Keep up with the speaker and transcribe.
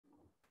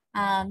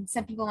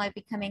Some people might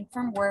be coming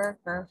from work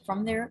or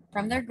from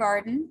their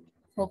garden,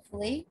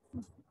 hopefully.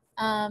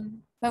 But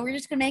we're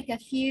just going to make a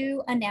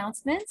few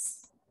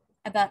announcements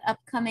about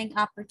upcoming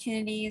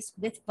opportunities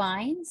with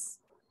vines.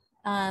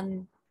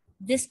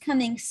 This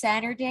coming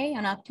Saturday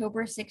on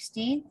October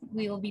 16th,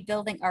 we will be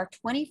building our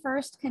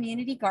 21st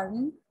community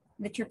garden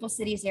in the Triple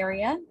Cities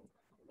area.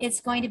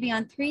 It's going to be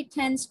on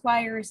 310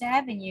 Squires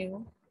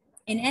Avenue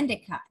in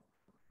Endicott.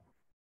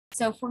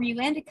 So for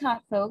you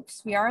Endicott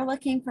folks, we are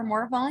looking for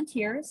more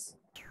volunteers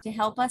to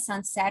help us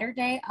on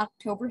Saturday,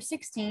 October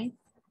 16th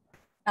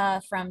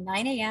from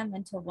 9 a.m.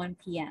 until 1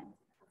 p.m.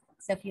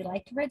 So if you'd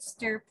like to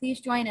register, please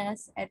join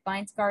us at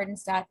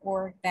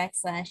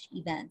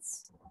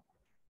vinesgardens.org/events.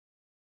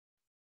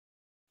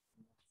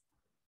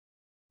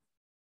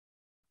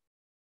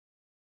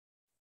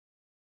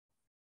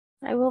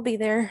 I will be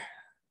there.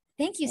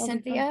 Thank you,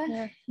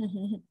 Cynthia.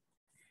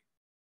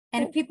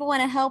 And if people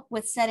want to help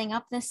with setting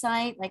up the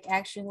site, like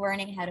actually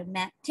learning how to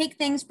take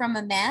things from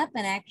a map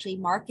and actually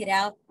mark it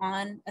out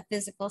on a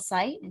physical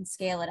site and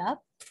scale it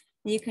up,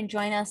 you can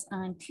join us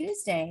on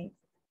Tuesday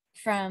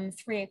from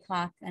 3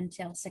 o'clock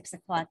until 6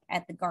 o'clock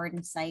at the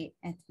garden site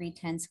at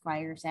 310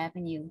 Squires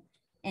Avenue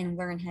and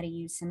learn how to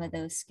use some of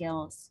those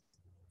skills.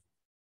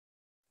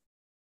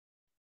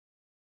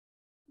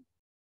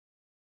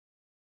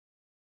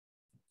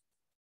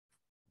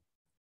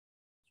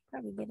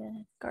 Probably get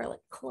a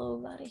garlic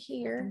clove out of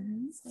here.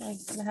 So I'm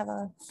gonna have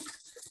a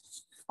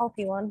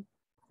healthy one.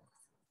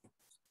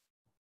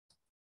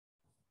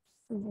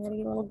 I'm gonna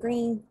get a little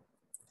green.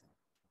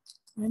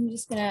 I'm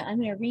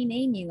gonna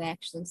rename you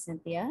actually,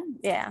 Cynthia.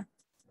 Yeah.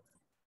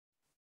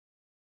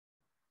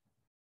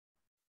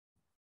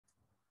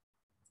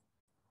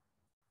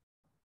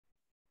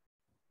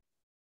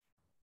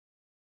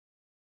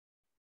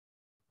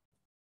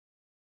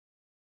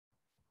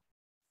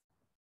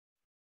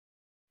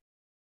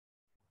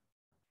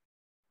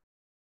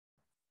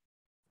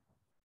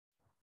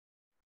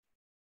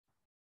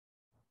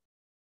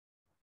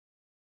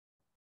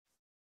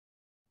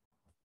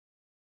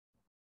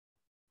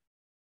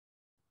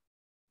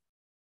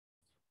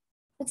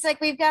 Looks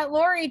like we've got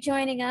Lori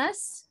joining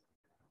us.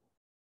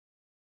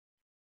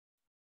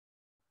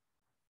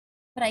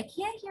 But I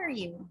can't hear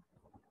you.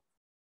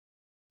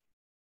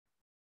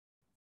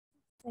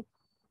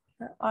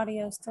 Her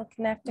audio is still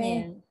connecting.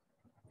 Yeah.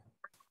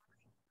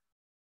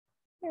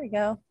 There we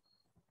go.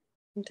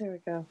 There we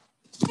go.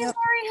 Hey,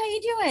 Lori, how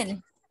you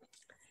doing?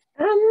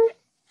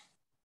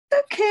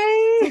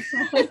 Okay.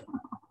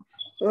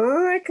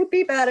 Oh, it could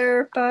be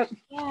better, but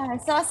yeah, I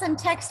saw some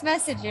text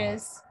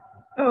messages.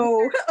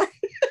 Oh,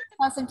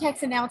 saw some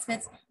text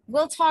announcements.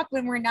 We'll talk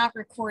when we're not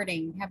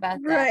recording. How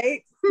about that?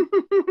 Right.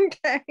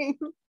 Okay.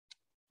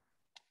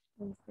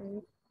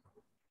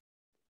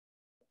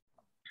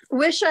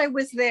 Wish I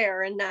was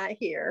there and not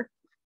here.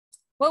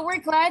 Well, we're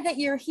glad that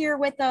you're here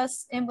with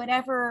us in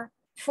whatever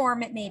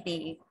form it may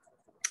be.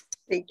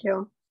 Thank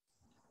you.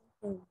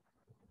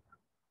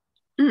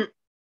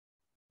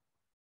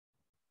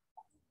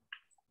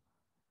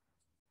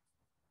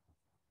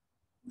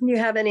 You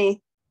have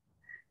any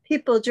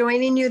people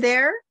joining you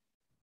there?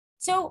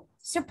 So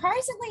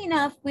surprisingly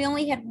enough, we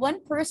only had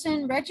one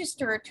person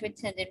register to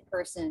attend in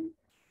person,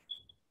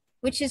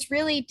 which is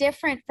really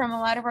different from a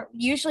lot of our,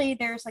 usually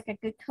there's like a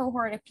good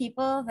cohort of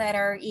people that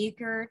are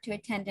eager to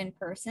attend in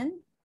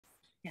person.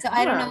 Yeah. So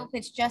I don't know if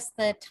it's just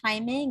the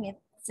timing.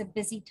 It's a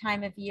busy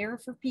time of year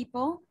for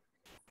people,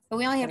 but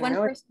we only had one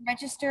person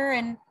register,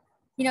 and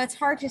you know, it's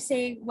hard to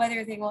say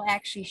whether they will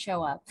actually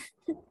show up.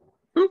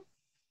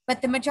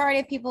 But the majority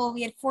of people,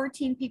 we had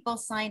 14 people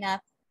sign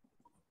up.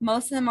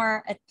 Most of them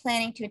are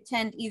planning to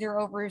attend either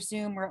over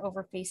Zoom or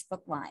over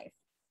Facebook Live.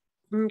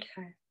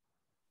 Okay.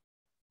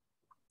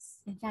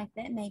 In fact,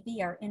 that may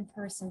be our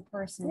in-person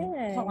person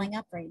pulling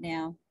up right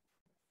now.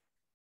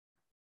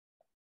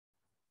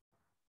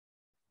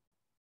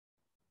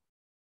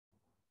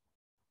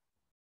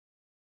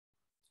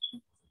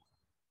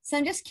 So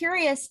I'm just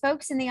curious,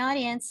 folks in the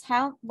audience,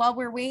 while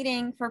we're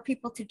waiting for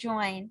people to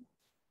join,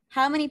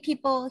 how many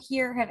people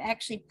here have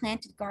actually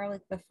planted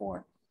garlic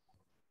before?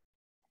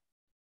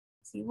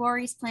 See,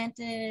 Lori's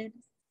planted.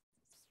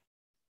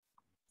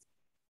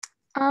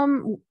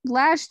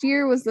 Last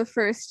year was the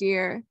first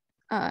year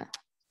that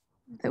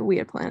we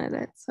had planted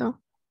it. So.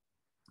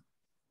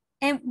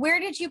 And where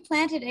did you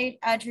plant it,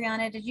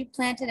 Adriana? Did you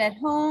plant it at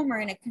home or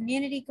in a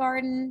community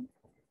garden?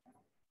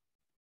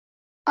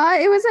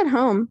 It was at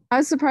home. I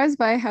was surprised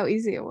by how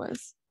easy it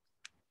was.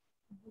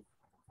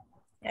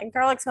 Yeah,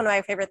 garlic's one of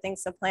my favorite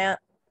things to plant.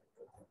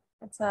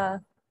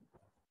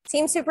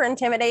 Seems super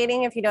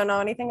intimidating if you don't know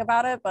anything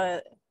about it,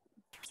 but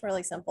it's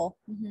really simple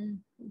and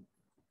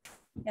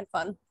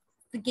fun.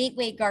 The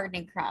gateway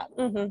gardening crop.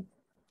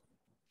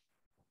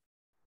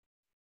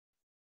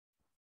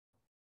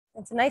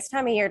 It's a nice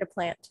time of year to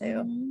plant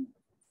too.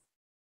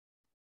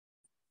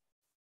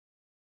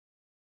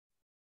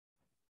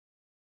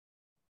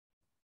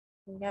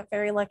 We got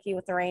very lucky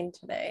with the rain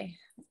today.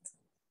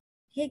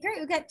 Okay, great.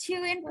 We've got 2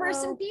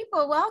 in-person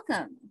people.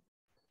 Welcome.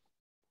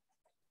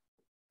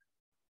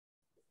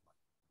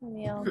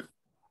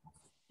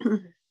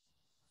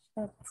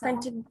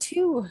 Printed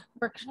two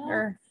work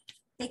or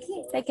they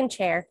can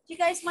share. Do you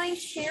guys mind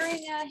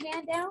sharing a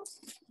handout?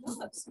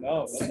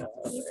 No.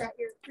 You've got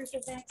your proof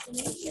of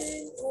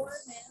vaccination or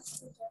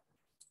mask.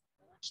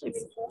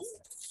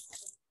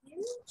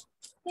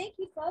 Thank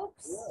you,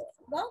 folks.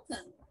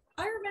 Welcome.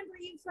 I remember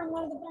you from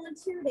one of the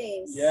volunteer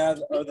days. Yeah.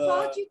 We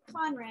called you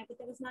Conrad, but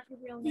that was not your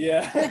real name.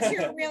 Yeah. What's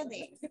your real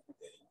name?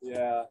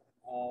 Yeah.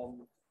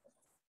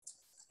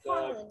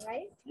 Colin,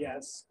 right?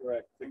 Yes,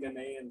 correct. The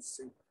Ghanaian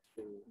soup.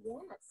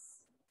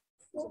 Yes.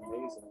 It's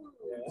amazing.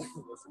 Yeah.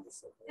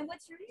 And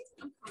what's your name?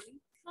 I'm Connie.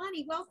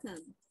 Connie,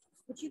 welcome.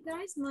 Would you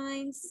guys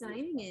mind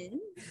signing in?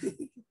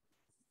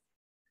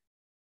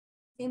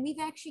 And we've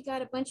actually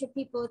got a bunch of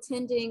people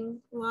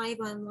attending live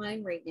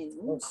online right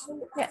now.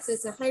 Yes. So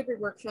it's a hybrid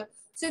workshop.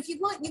 So if you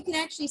want, you can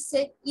actually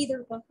sit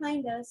either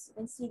behind us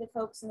and see the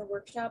folks in the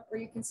workshop, or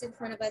you can sit in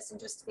front of us and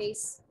just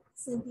face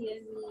Cynthia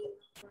and me,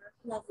 our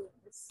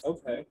loveliness.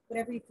 Okay.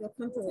 Whatever you feel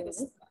comfortable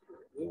with.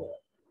 Yeah.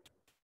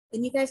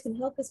 And you guys can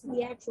help us with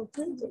the actual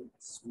printing.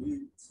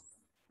 Sweet.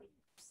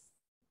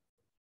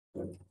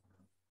 If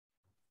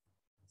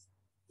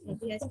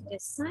you guys can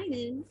just sign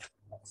in.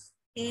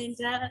 And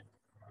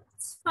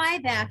it's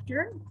 5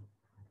 after.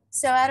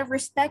 So out of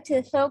respect to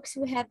the folks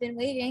who have been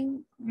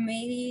waiting,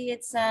 maybe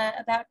it's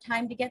about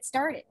time to get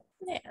started.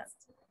 Yeah.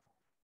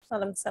 Let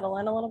them settle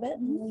in a little bit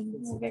and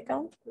we'll get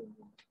going.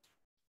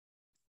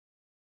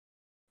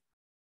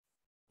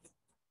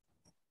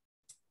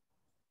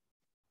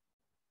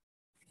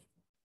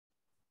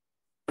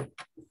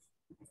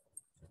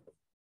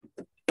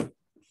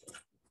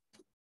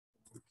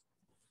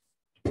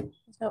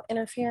 No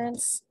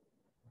interference.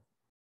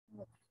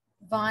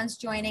 Vaughn's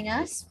joining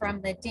us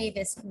from the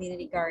Davis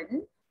Community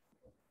Garden.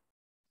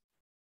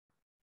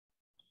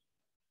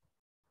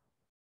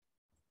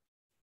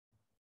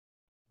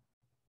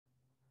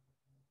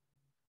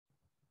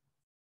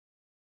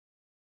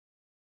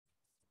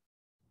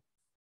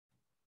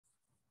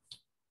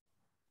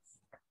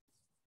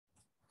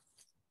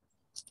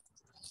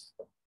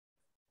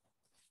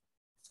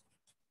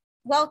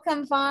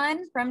 Welcome,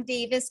 Vaughn, from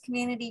Davis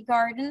Community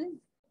Garden.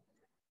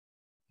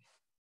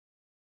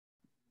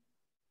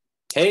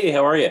 Hey,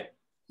 how are you?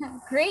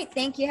 Great,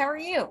 thank you. How are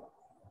you?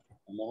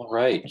 I'm all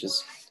right.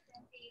 Just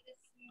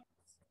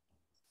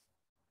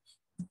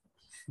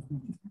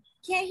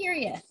can't hear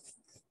you.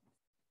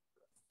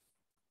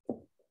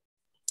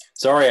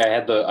 sorry, I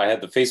had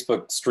the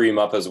Facebook stream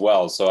up as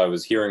well, so I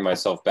was hearing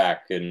myself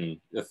back in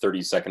a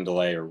 30-second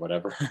delay or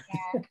whatever.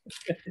 Yeah.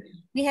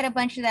 We had a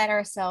bunch of that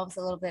ourselves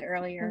a little bit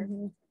earlier.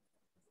 Mm-hmm.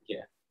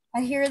 Yeah.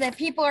 I hear that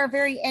people are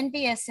very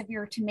envious of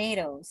your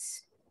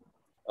tomatoes.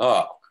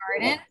 Oh,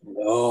 Garden.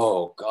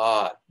 oh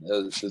God,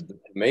 the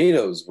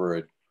tomatoes were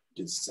a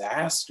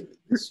disaster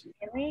this year.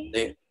 Really?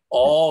 They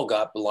all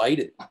got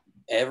blighted,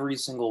 every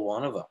single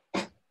one of them.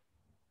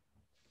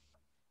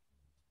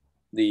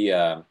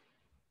 The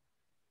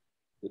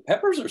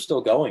peppers are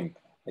still going.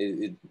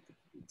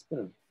 It's been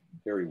a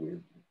very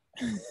weird.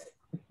 A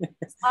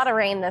lot of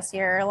rain this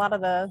year. A lot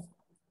of the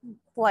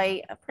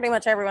blight. Pretty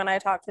much everyone I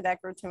talked to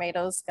that grew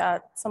tomatoes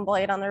got some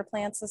blight on their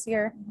plants this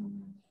year.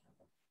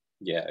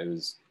 Yeah, it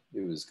was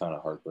kind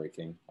of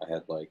heartbreaking. I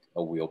had like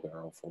a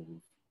wheelbarrow full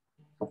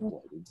of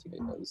blighted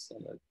tomatoes,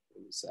 and it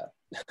was sad.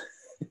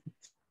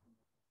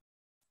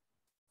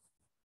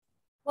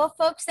 Well,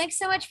 folks, thanks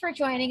so much for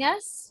joining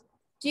us.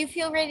 Do you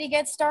feel ready to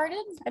get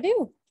started? I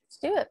do. Let's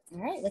do it. All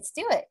right, let's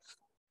do it.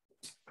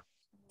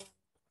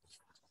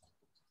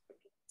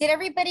 Did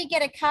everybody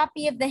get a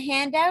copy of the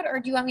handout,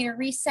 or do you want me to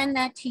resend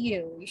that to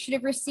you? You should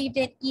have received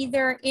it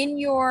either in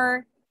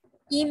your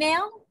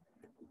email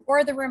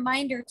or the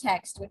reminder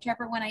text,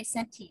 whichever one I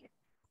sent to you.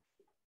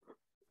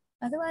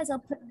 Otherwise, I'll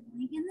put the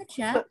link in the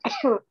chat.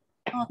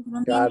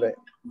 Got it.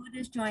 Who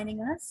is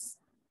joining us?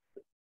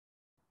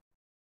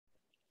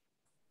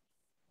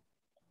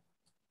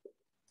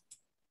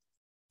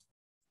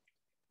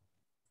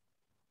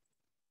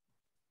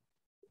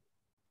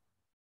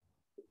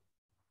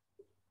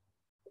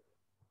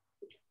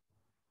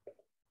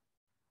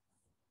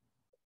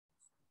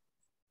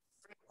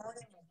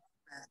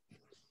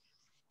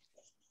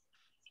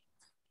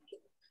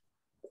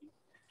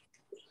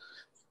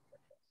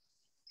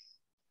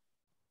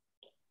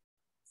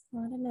 A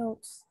lot of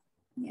notes.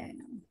 Yeah, I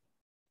know.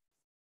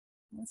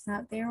 It's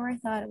not there where I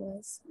thought it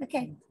was.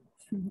 Okay.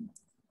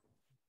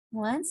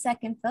 1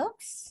 second,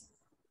 folks.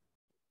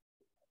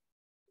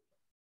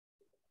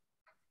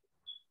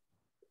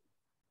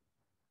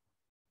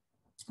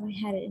 Oh, I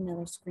had it in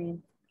another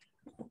screen.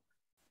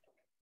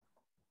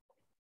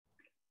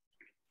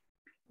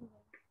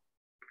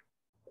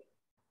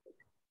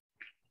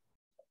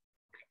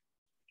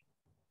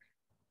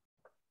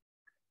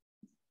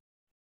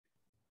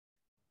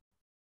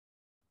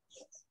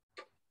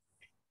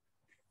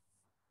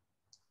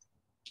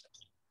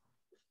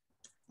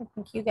 I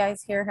think you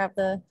guys here have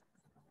the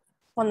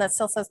one that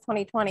still says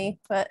 2020,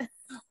 but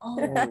Oh.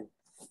 All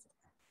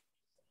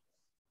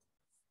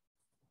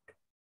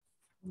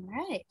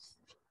right.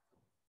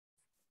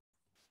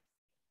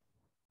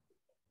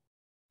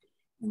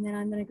 And then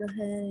I'm going to go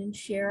ahead and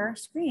share our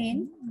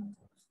screen.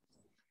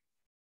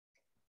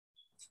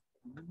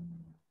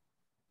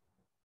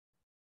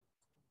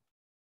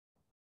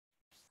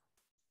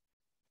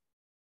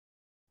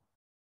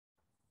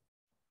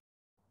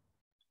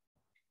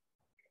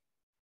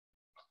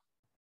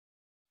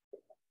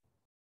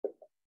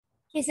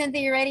 Okay,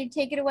 Cynthia, you ready to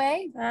take it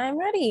away? I'm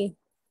ready.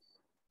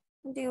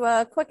 I'll do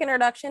a quick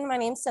introduction. My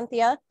name's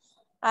Cynthia.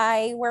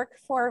 I work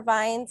for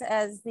Vines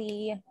as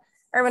the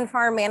urban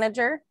farm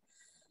manager.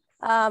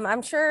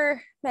 I'm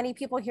sure many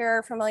people here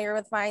are familiar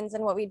with Vines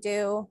and what we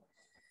do,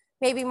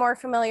 maybe more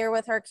familiar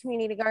with our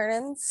community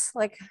gardens.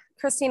 Like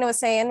Christina was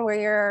saying,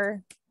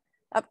 we're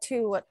up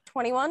to what,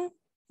 21?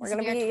 We're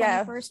going to be,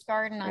 yeah. 21st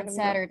garden We're on gonna be-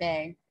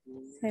 Saturday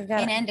We've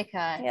got in it.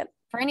 Endicott. Yep.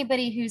 For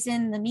anybody who's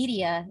in the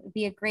media, it'd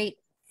be a great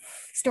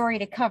story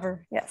to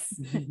cover. Yes.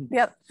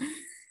 Yep.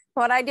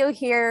 What I do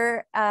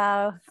here,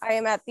 I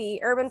am at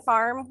the urban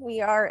farm.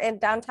 We are in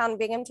downtown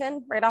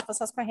Binghamton, right off of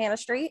Susquehanna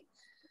Street.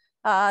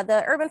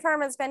 The urban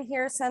farm has been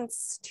here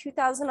since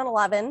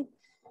 2011.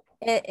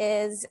 It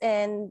is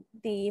in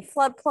the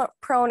flood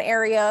prone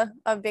area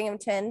of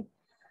Binghamton.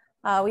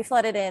 We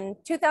flooded in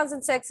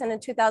 2006 and in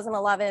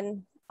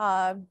 2011.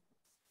 There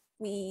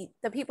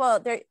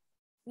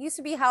used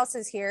to be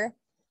houses here,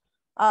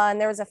 and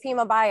there was a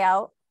FEMA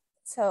buyout.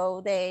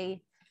 So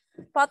they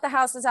bought the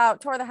houses out,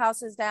 tore the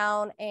houses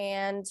down,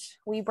 and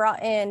we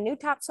brought in new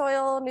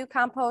topsoil, new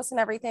compost and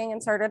everything,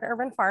 and started an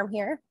urban farm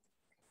here.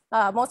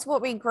 Most of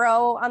what we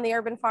grow on the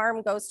urban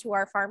farm goes to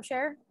our farm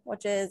share,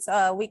 which is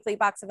a weekly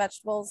box of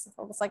vegetables,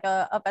 almost like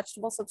a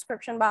vegetable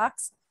subscription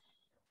box.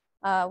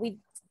 We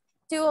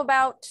do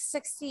about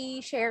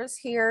 60 shares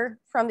here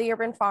from the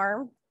urban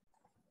farm.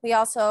 We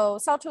also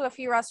sell to a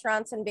few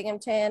restaurants in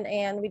Binghamton,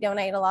 and we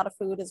donate a lot of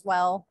food as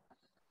well.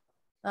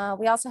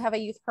 We also have a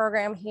youth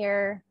program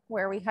here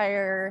where we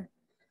hire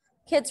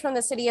kids from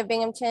the city of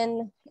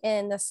Binghamton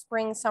in the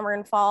spring, summer,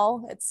 and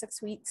fall. It's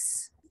 6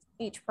 weeks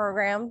each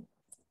program.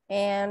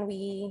 And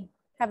we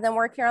have them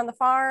work here on the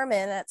farm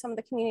and at some of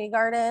the community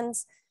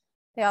gardens.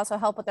 They also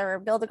help with their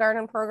Build a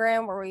Garden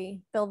program where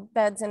we build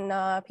beds in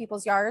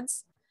people's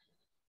yards.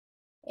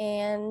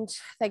 And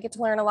they get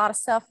to learn a lot of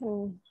stuff,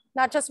 and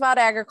not just about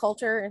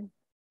agriculture, and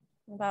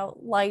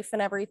about life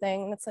and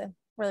everything. It's a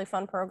really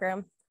fun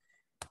program.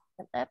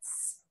 And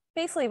that's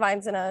basically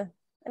Vines in a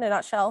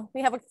nutshell.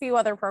 We have a few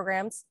other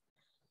programs,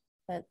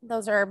 but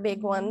those are our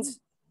big ones.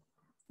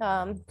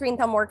 Green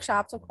Thumb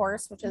workshops, of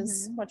course, which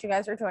is what you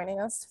guys are joining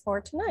us for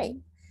tonight.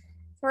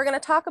 So we're going to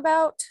talk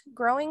about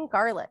growing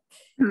garlic.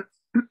 So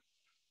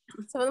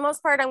for the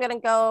most part, I'm going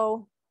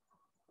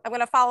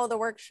to follow the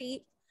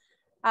worksheet.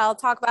 I'll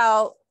talk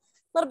about a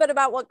little bit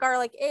about what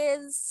garlic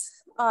is.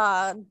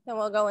 Then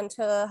we'll go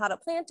into how to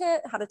plant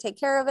it, how to take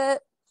care of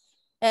it,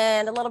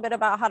 and a little bit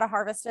about how to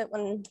harvest it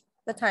when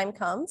the time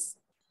comes.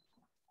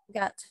 We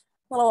got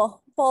a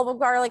little bulb of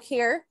garlic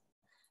here.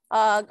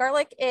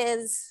 Garlic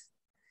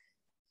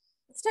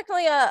it's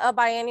technically a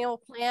biennial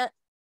plant.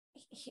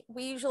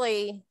 We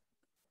usually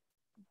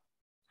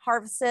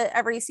harvest it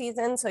every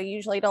season, so you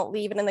usually don't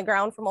leave it in the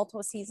ground for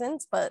multiple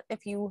seasons, but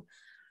if you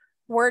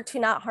were to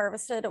not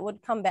harvest it, it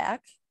would come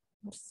back,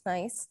 which is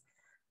nice.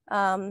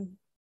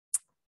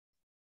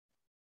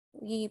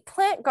 We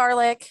plant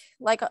garlic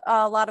like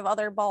a lot of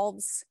other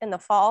bulbs in the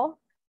fall,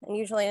 and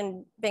usually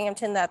in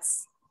Binghamton,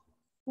 that's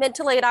mid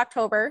to late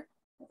October.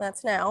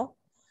 That's now.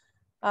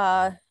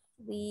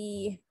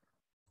 We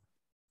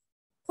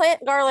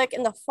plant garlic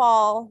in the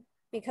fall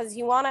because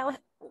you want to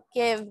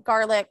give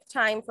garlic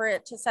time for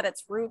it to set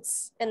its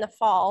roots in the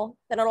fall.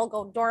 Then it'll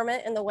go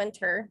dormant in the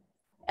winter,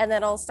 and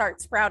then it'll start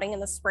sprouting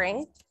in the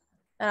spring.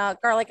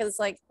 Garlic is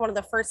like one of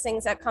the first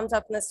things that comes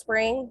up in the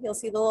spring. You'll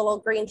see the little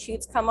green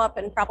shoots come up,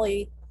 and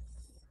probably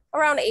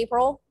around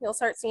April, you'll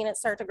start seeing it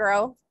start to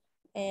grow.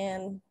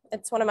 And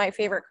it's one of my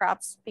favorite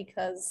crops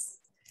because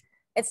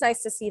it's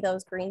nice to see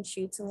those green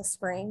shoots in the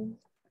spring.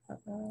 What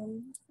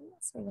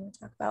else are we going to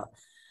talk about?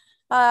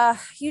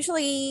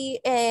 Usually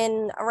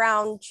in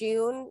around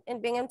June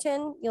in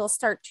Binghamton, you'll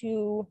start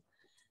to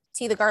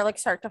see the garlic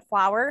start to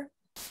flower,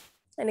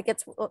 and it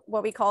gets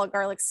what we call a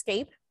garlic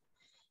scape.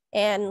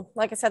 And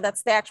like I said,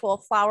 that's the actual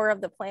flower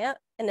of the plant.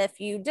 And if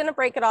you didn't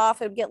break it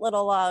off, it would get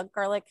little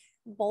garlic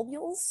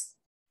bulbules.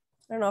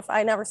 I don't know if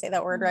I never say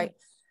that word right.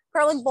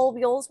 Garlic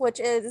bulbules, which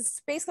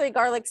is basically a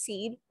garlic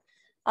seed.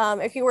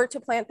 If you were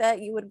to plant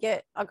that, you would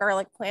get a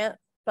garlic plant,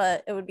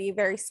 but it would be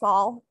very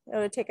small. It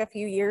would take a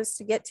few years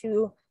to get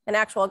to an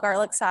actual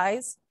garlic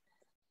size.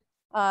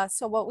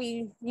 So what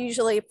we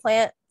usually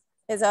plant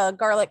is a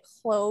garlic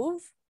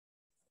clove.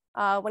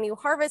 When you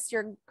harvest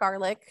your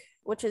garlic,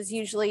 which is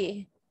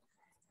usually,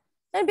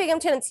 in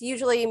Binghamton, it's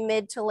usually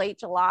mid to late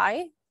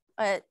July.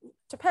 It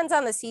depends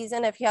on the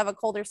season. If you have a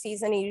colder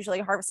season, you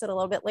usually harvest it a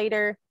little bit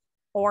later.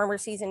 A warmer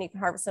season, you can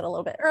harvest it a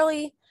little bit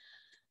early.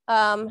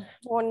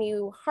 When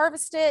you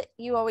harvest it,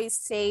 you always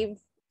save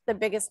the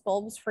biggest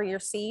bulbs for your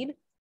seed.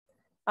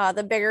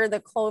 The bigger the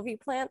clove you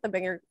plant, the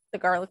bigger the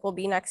garlic will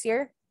be next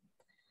year.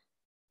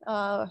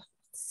 Let's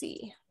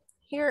see.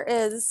 here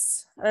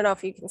is, I don't know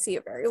if you can see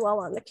it very well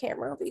on the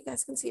camera, but you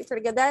guys can see it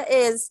pretty good. That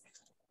is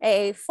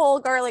a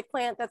full garlic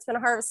plant that's been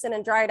harvested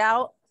and dried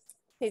out.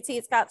 You can see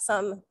it's got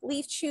some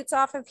leaf shoots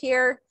off of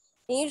here.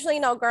 You usually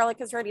know garlic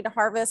is ready to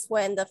harvest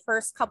when the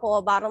first couple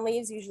of bottom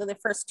leaves, usually the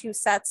first 2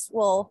 sets,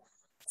 will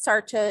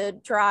start to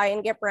dry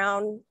and get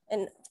brown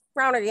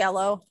or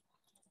yellow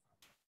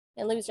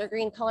and lose their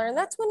green color. And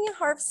that's when you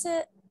harvest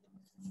it.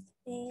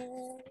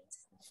 And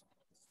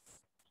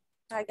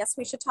I guess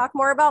we should talk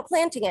more about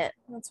planting it.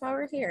 That's why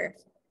we're here.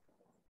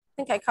 I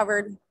think I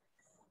covered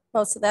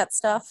most of that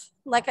stuff.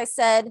 Like I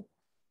said,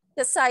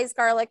 this size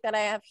garlic that I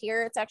have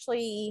here, it's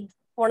actually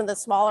one of the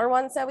smaller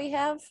ones that we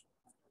have.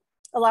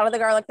 A lot of the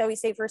garlic that we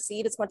save for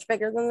seed is much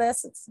bigger than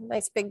this. It's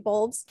nice big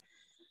bulbs.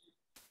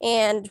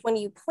 And when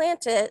you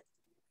plant it,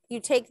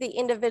 you take the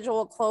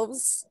individual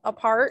cloves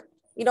apart.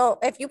 You don't,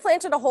 if you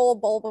planted a whole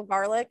bulb of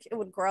garlic, it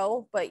would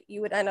grow, but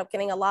you would end up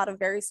getting a lot of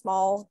very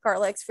small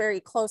garlics very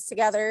close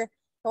together.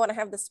 You want to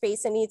have the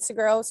space it needs to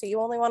grow. So you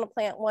only want to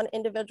plant one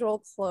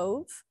individual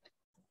clove.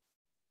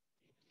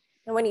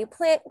 And when you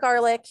plant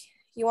garlic,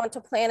 you want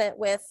to plant it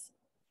with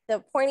the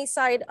pointy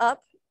side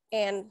up,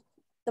 and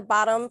the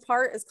bottom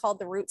part is called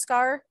the root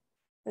scar.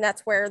 And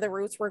that's where the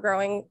roots were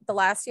growing the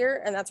last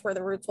year. And that's where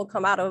the roots will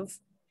come out of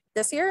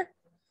this year.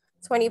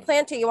 So when you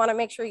plant it, you want to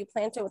make sure you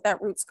plant it with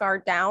that root scar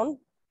down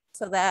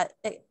so that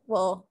it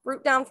will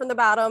root down from the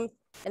bottom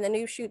and the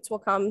new shoots will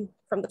come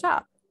from the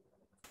top.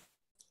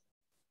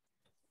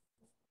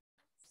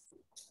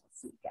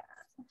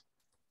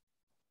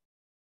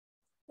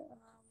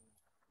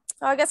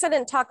 I guess I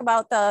didn't talk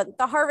about the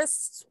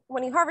harvest.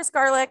 When you harvest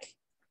garlic,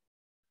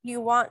 you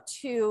want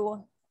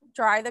to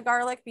dry the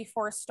garlic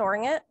before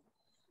storing it.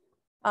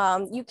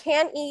 You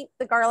can eat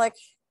the garlic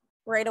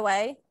right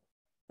away,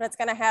 but it's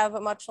gonna have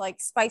a much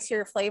like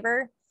spicier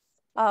flavor.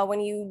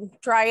 When you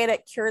dry it,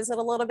 it cures it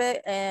a little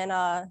bit,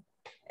 and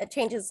it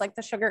changes like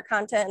the sugar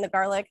content in the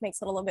garlic,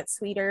 makes it a little bit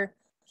sweeter,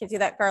 gives you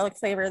that garlic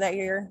flavor that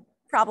you're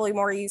probably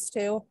more used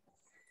to.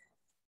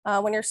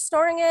 When you're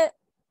storing it,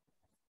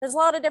 there's a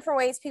lot of different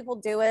ways people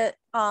do it.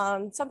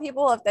 Some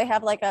people, if they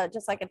have like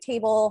just like a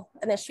table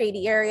in a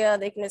shady area,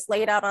 they can just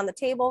lay it out on the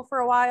table for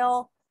a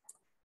while.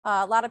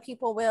 A lot of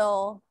people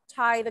will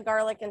tie the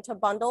garlic into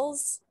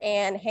bundles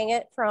and hang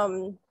it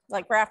from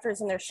like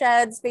rafters in their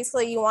sheds.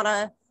 Basically, you want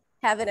to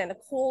have it in a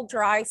cool,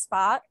 dry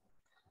spot.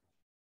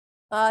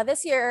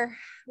 This year,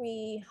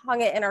 we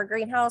hung it in our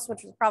greenhouse,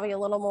 which was probably a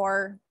little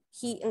more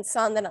heat and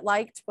sun than it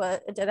liked,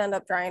 but it did end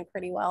up drying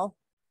pretty well.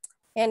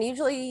 And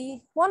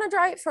usually want to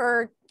dry it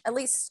for at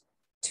least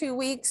 2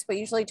 weeks, but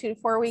usually 2 to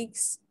 4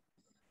 weeks.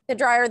 The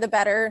drier, the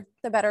better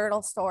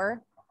it'll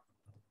store.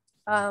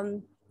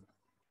 When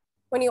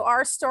you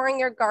are storing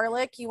your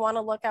garlic, you want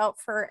to look out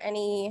for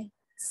any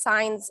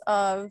signs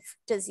of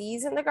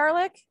disease in the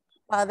garlic.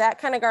 That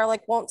kind of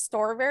garlic won't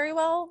store very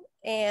well.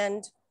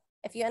 And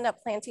if you end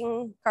up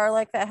planting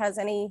garlic that has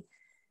any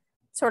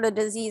sort of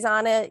disease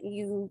on it,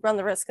 you run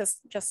the risk of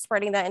just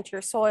spreading that into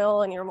your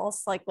soil, and you're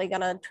most likely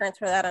going to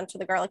transfer that onto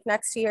the garlic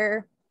next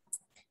year.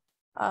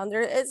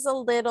 There is a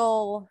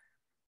little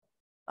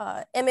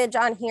image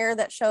on here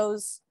that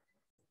shows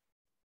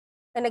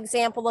an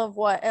example of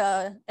what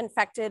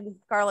infected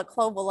garlic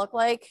clove will look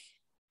like.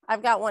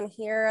 I've got one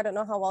here. I don't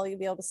know how well you'll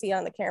be able to see it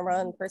on the camera.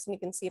 In person, you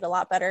can see it a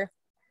lot better.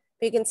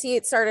 But you can see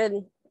it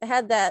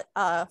had that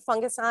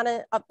fungus on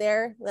it up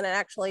there. Then it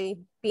actually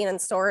being in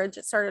storage,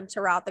 it started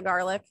to rot the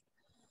garlic.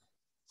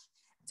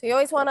 So you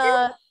always want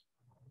to,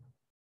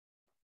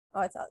 oh,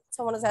 I thought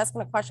someone was asking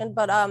a question,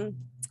 but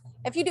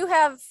if you do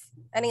have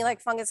any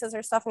like funguses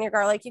or stuff in your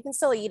garlic, you can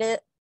still eat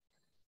it.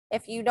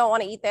 If you don't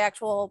want to eat the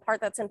actual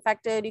part that's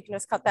infected, you can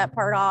just cut that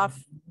part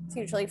off. It's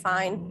usually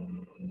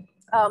fine.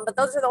 But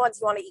those are the ones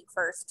you want to eat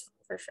first,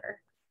 for sure.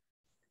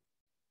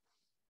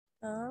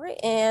 All right,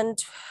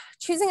 and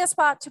choosing a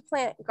spot to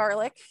plant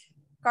garlic.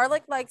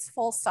 Garlic likes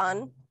full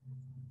sun.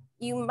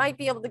 You might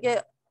be able to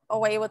get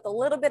away with a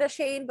little bit of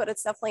shade, but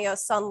it's definitely a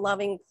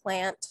sun-loving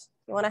plant.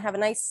 You want to have a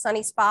nice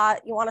sunny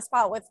spot. You want a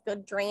spot with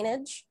good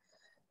drainage.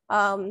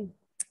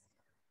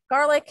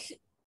 Garlic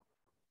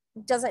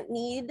doesn't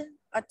need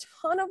a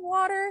ton of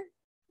water.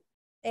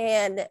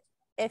 And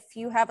if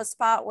you have a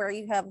spot where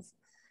you have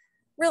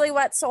really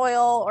wet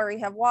soil or you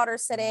have water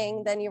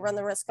sitting, then you run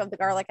the risk of the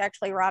garlic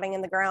actually rotting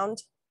in the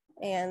ground.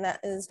 And that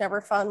is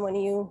never fun when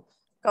you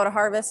go to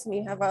harvest and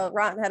you have a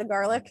rotten head of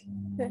garlic.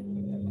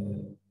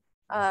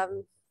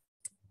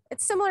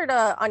 It's similar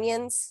to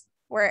onions,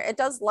 where it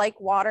does like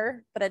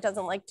water, but it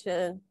doesn't like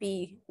to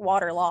be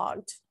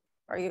waterlogged,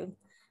 or you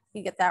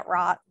get that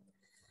rot.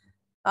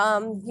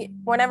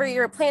 Whenever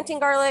you're planting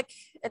garlic,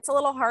 it's a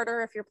little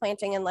harder if you're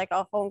planting in like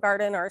a home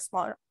garden or a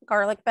small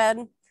garlic bed.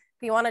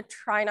 But you want to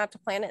try not to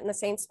plant it in the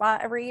same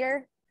spot every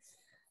year.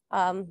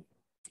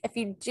 If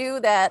you do,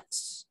 that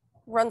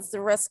runs the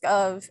risk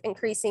of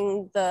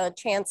increasing the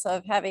chance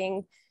of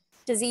having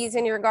disease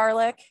in your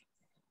garlic.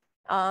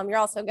 You're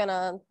also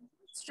gonna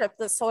strip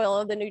the soil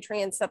of the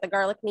nutrients that the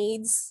garlic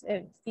needs.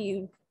 If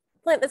you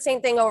plant the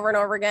same thing over and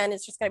over again,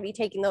 it's just gonna be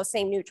taking those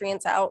same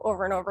nutrients out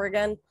over and over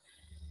again.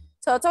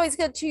 So it's always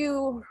good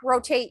to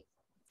rotate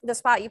the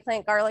spot you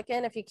plant garlic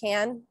in if you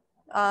can.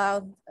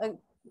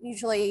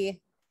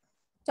 Usually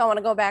don't want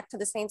to go back to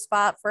the same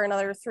spot for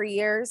another 3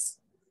 years.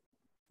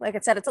 Like I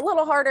said, it's a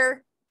little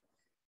harder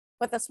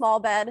with a small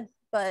bed,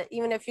 but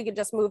even if you could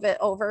just move it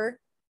over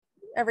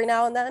every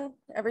now and then,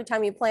 every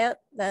time you plant,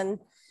 then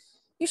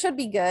you should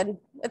be good.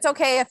 It's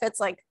okay if it's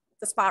like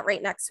the spot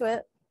right next to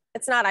it.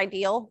 It's not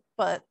ideal,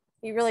 but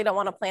you really don't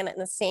want to plant it in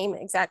the same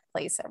exact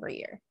place every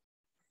year.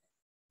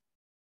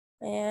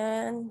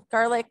 And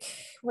garlic,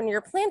 when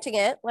you're planting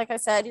it, like I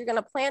said, you're going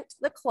to plant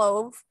the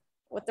clove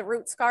with the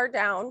root scar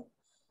down.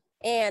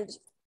 And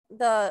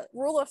the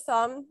rule of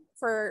thumb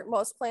for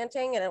most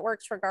planting, and it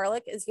works for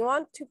garlic, is you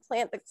want to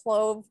plant the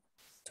clove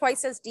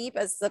twice as deep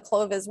as the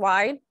clove is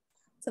wide.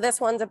 So this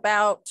one's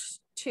about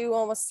 2,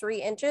 almost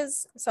 3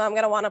 inches. So I'm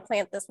going to want to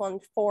plant this one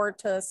 4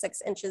 to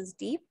 6 inches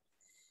deep.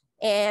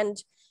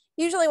 And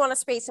usually want to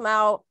space them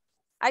out.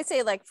 I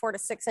say like 4 to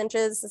 6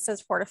 inches. This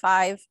says 4 to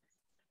 5.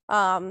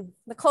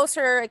 The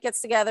closer it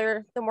gets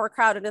together, the more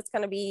crowded it's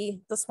going to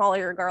be, the smaller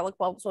your garlic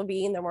bulbs will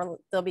be, and the more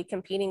they'll be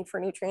competing for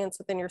nutrients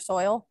within your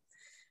soil.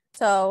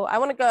 So I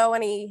want to go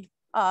any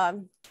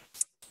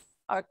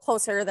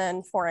closer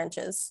than 4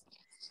 inches.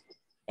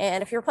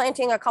 And if you're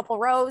planting a couple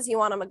rows, you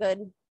want them a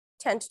good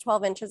 10 to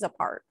 12 inches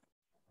apart.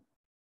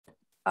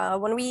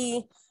 When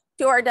we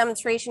do our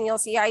demonstration, you'll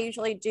see I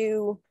usually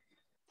do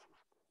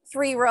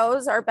 3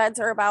 rows. Our beds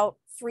are about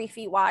 3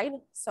 feet wide,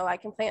 so I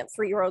can plant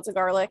 3 rows of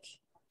garlic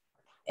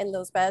in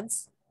those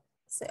beds,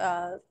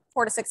 4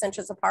 to 6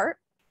 inches apart.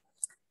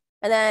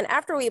 And then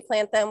after we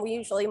plant them, we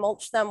usually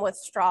mulch them with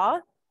straw.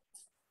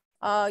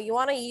 You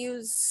want to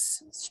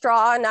use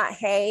straw, not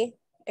hay.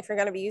 If you're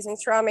going to be using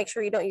straw, make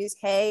sure you don't use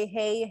hay.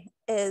 Hay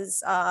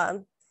is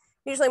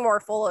usually more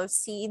full of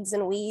seeds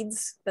and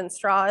weeds than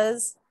straw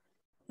is.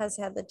 Has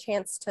had the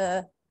chance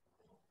to,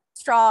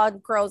 straw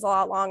grows a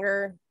lot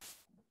longer.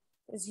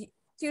 It's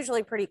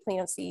usually pretty clean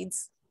of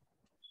seeds.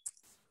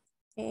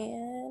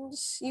 And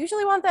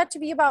usually want that to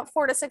be about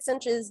 4 to 6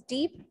 inches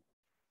deep.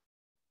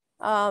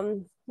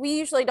 We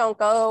usually don't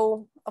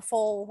go a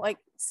full like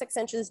 6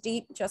 inches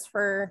deep just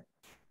for,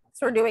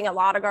 so we're doing a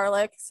lot of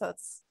garlic. So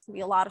it's gonna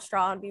be a lot of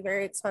straw and be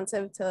very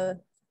expensive to,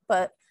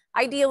 but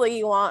ideally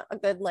you want a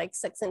good like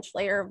 6-inch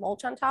layer of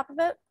mulch on top of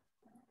it.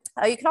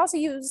 You can also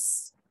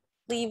use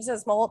leaves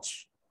as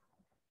mulch.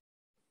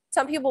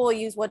 Some people will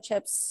use wood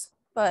chips,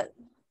 but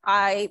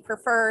I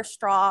prefer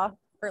straw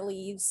or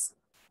leaves.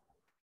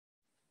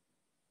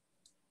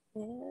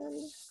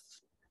 And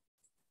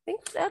I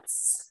think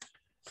that's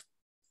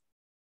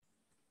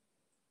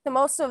the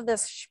most of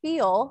this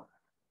spiel.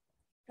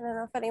 I don't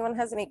know if anyone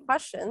has any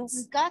questions.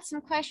 We've got some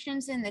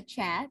questions in the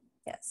chat.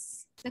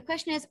 Yes. The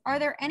question is, are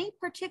there any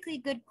particularly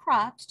good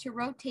crops to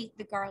rotate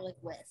the garlic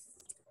with?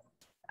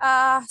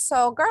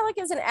 So garlic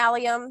is an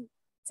allium.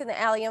 It's in the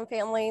allium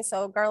family,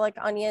 so garlic,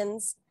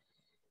 onions.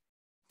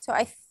 So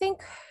I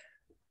think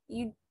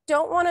you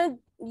don't want to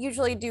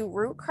usually do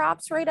root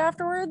crops right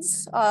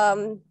afterwards.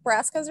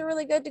 Brassicas are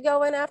really good to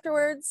go in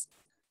afterwards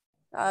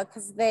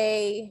because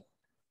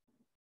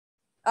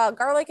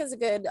garlic is a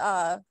good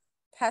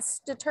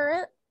pest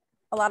deterrent.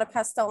 A lot of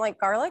pests don't like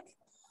garlic.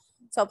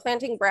 So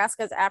planting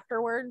brassicas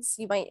afterwards,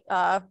 you might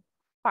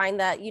find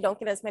that you don't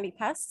get as many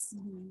pests.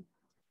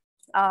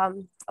 A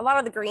lot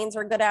of the greens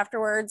are good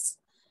afterwards.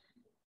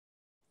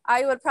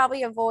 I would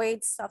probably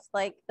avoid stuff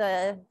like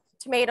the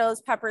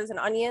tomatoes, peppers, and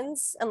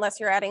onions, unless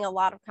you're adding a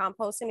lot of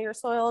compost into your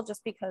soil,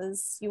 just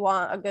because you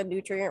want a good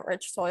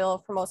nutrient-rich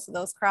soil for most of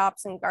those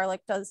crops, and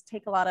garlic does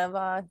take a lot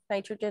of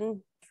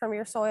nitrogen from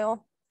your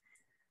soil.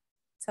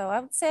 So I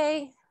would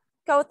say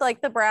go with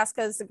like the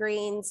brassicas, the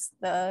greens,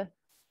 the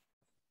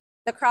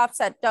crops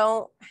that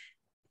don't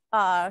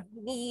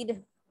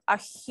need a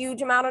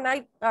huge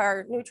amount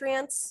of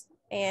nutrients,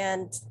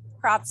 and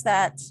crops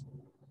that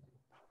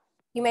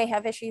you may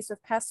have issues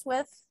with pests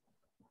with.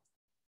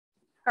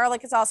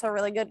 Garlic is also a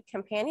really good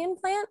companion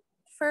plant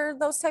for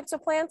those types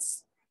of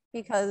plants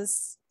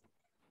because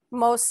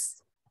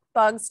most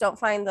bugs don't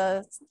find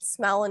the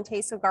smell and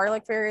taste of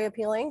garlic very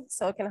appealing.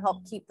 So it can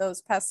help keep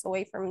those pests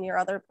away from your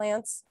other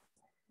plants.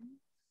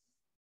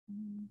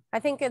 I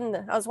think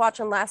I was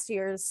watching last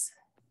year's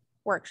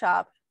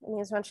workshop and he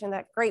was mentioning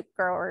that grape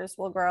growers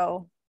will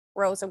grow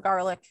rows of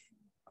garlic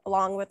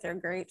along with their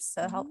grapes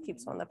to help keep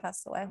some of the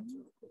pests away.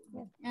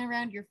 Yeah. And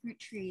around your fruit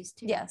trees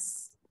too.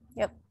 Yes.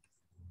 Yep.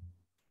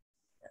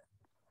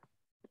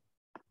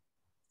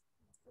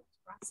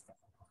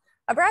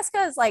 A brassica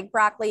is like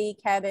broccoli,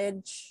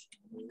 cabbage,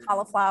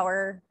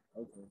 cauliflower.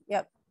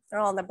 Yep. They're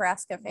all in the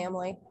brassica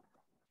family.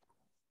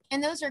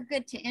 And those are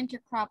good to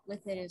intercrop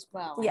with it as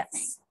well. I think.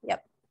 Yes.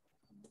 Yep.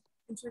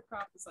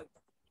 Intercrop is like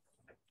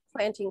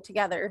Planting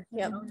together.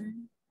 Yep.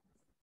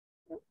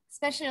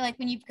 Especially like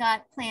when you've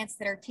got plants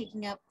that are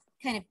taking up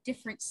kind of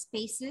different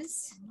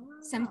spaces,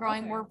 some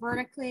growing more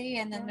vertically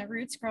and then the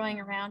roots growing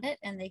around it,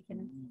 and they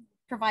can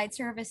provide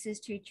services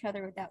to each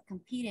other without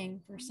competing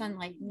for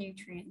sunlight and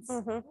nutrients.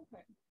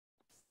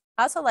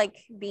 I also like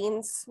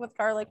beans with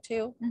garlic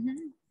too.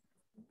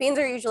 Beans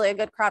are usually a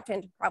good crop to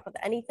intercrop with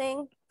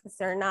anything because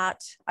they're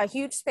not a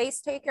huge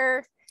space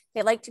taker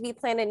They like to be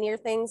planted near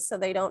things so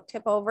they don't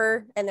tip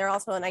over, and they're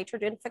also a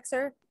nitrogen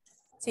fixer.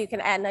 So you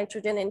can add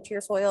nitrogen into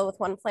your soil with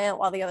one plant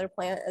while the other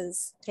plant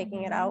is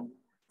taking it out.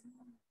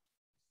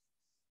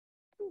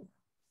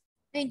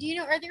 And do you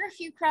know, are there a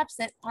few crops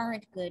that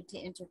aren't good to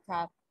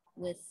intercrop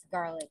with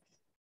garlic?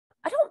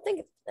 I don't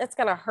think it's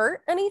gonna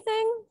hurt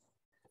anything.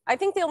 I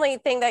think the only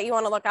thing that you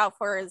want to look out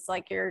for is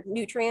like your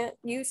nutrient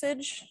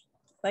usage.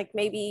 Like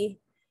maybe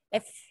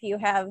if you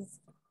have,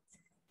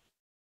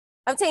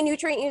 I would say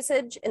nutrient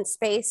usage and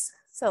space.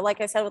 So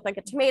like I said, with like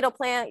a tomato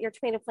plant, your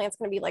tomato plant's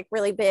going to be like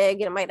really big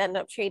and it might end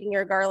up shading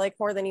your garlic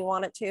more than you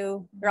want it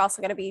to. You're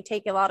also going to be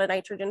taking a lot of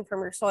nitrogen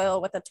from your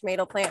soil with a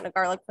tomato plant and a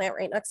garlic plant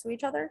right next to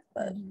each other.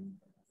 But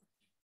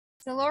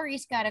So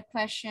Lori's got a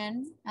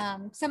question.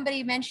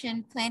 Somebody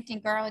mentioned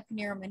planting garlic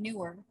near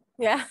manure.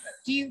 yeah.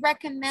 Do you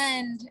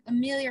recommend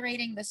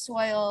ameliorating the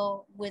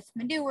soil with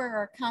manure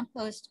or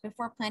compost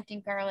before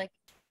planting garlic?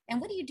 And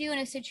what do you do in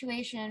a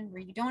situation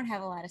where you don't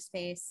have a lot of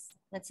space,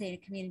 let's say a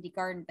community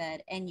garden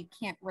bed, and you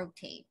can't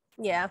rotate?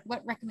 Yeah.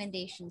 What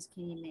recommendations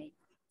can you make?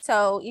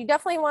 So you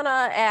definitely want to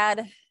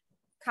add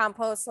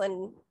compost,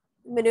 and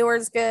manure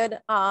is good.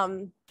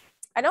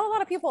 I know a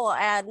lot of people will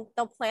add,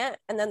 they'll plant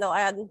and then they'll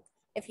add,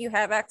 if you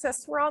have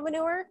access to raw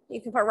manure,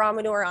 you can put raw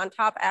manure on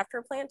top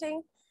after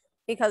planting,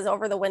 because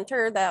over the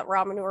winter that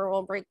raw manure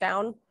will break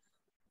down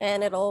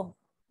and it'll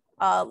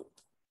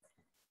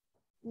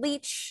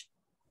leach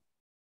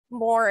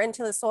more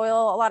into the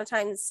soil. A lot of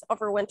times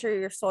over winter,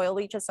 your soil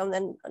leaches some of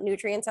the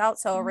nutrients out.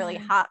 So a really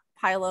hot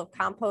pile of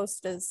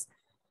compost is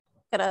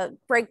gonna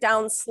break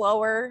down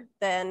slower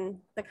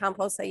than the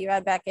compost that you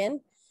add back in.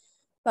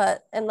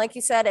 But, and like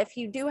you said, if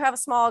you do have a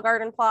small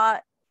garden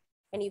plot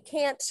and you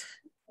can't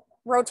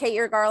rotate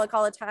your garlic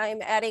all the time,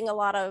 adding a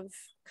lot of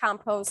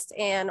compost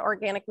and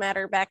organic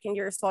matter back into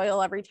your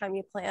soil every time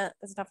you plant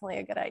is definitely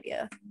a good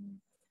idea.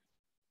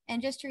 And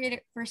just to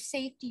reiterate, for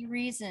safety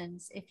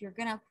reasons, if you're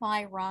going to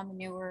apply raw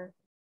manure,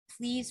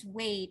 please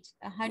wait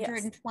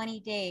 120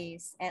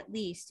 days at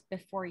least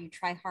before you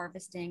try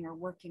harvesting or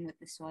working with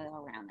the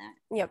soil around that.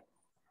 Yep.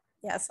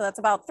 Yeah, so that's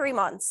about 3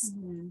 months.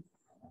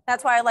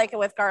 That's why I like it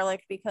with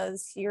garlic,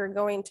 because you're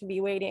going to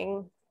be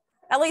waiting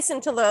at least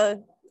until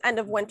the end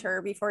of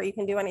winter before you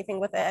can do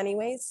anything with it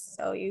anyways.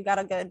 So you got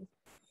a good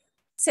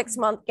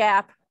 6-month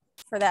gap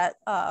for that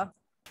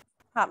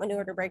hot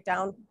manure to break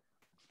down.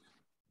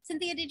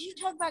 Cynthia, did you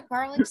talk about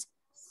garlic?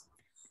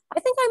 I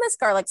think I missed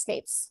garlic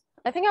scapes.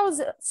 I think I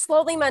was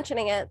slowly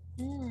mentioning it.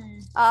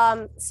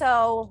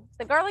 So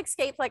the garlic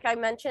scape, like I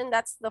mentioned,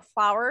 that's the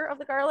flower of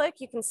the garlic.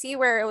 You can see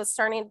where it was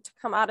starting to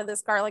come out of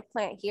this garlic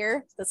plant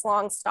here, this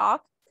long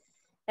stalk.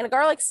 And a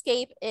garlic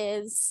scape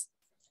is,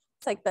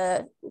 it's like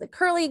the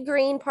curly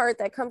green part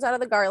that comes out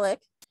of the garlic.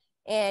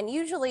 And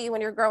usually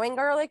when you're growing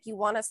garlic, you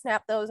want to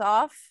snap those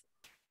off.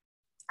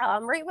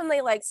 Right when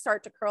they like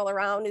start to curl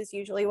around is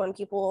usually when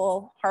people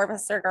will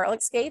harvest their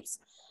garlic scapes.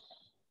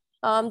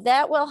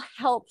 That will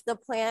help the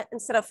plant,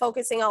 instead of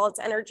focusing all its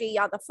energy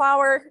on the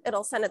flower,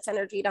 it'll send its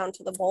energy down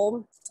to the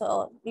bulb.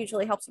 So it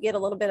usually helps you get a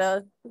little bit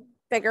of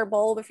bigger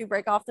bulb if you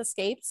break off the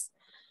scapes.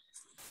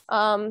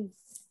 And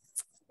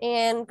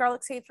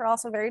garlic scapes are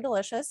also very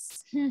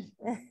delicious.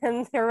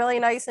 And they're really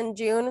nice in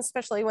June,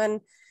 especially when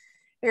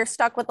you're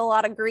stuck with a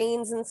lot of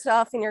greens and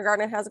stuff and your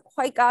garden hasn't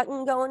quite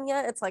gotten going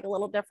yet. It's like a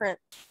little different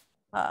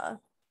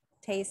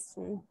taste,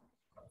 and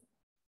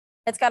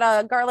it's got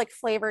a garlic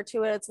flavor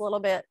to it. It's a little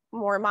bit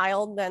more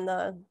mild than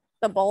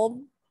the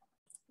bulb.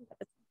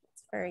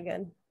 It's very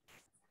good.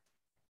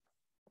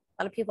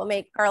 A lot of people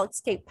make garlic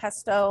scape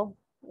pesto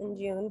in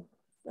June.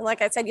 And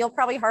like I said, you'll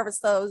probably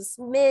harvest those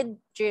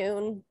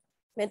mid-June,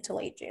 mid to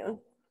late June.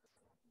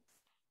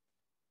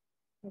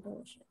 They're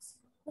delicious.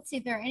 Let's see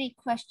if there are any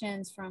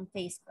questions from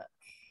Facebook.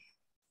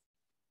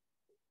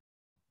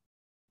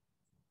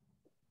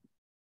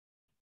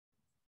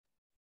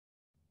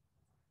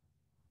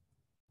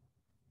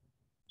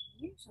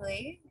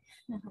 Usually,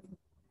 I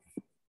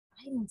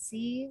don't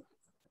see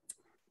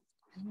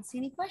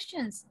any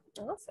questions.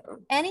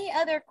 Awesome. Any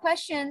other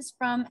questions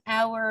from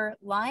our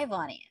live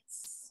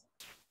audience?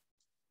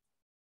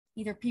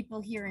 Either people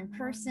here in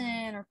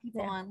person or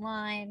people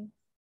online.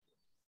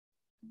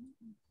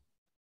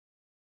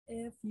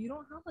 If you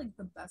don't have like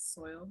the best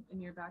soil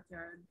in your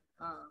backyard,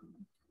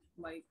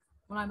 like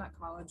when I'm at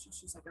college,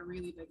 it's just like a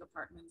really big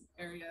apartment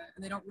area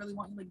and they don't really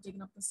want you like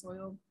digging up the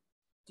soil.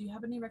 Do you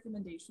have any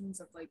recommendations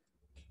of like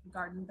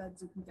garden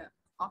beds you can get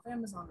off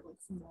Amazon or like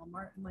from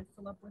Walmart and like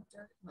fill up with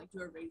dirt and like do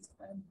a raised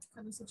bed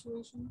kind of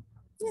situation?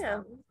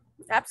 Yeah,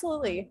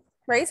 absolutely.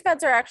 Raised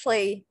beds are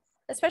actually,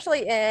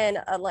 especially in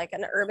like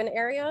an urban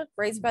area,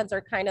 raised beds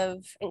are kind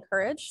of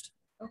encouraged.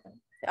 Okay.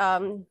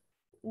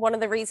 One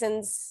of the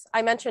reasons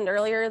I mentioned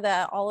earlier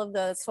that all of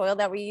the soil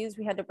that we use,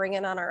 we had to bring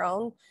in on our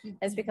own,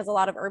 is because a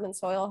lot of urban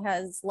soil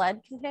has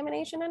lead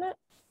contamination in it.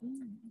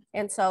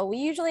 And so we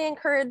usually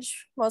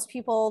encourage most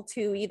people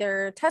to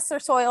either test their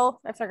soil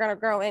if they're going to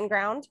grow in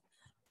ground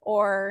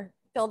or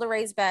build a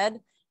raised bed.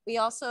 We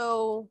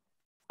also,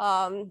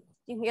 you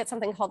can get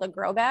something called a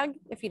grow bag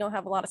if you don't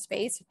have a lot of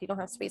space, if you don't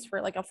have space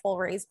for like a full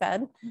raised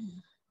bed.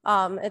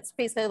 It's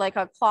basically like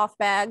a cloth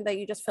bag that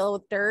you just fill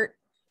with dirt.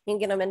 You can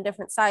get them in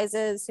different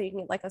sizes. So you can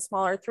get like a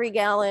smaller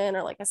 3-gallon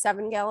or like a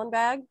 7-gallon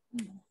bag.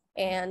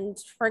 And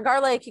for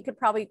garlic, you could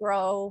probably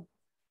grow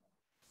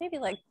maybe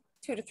like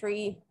 2 to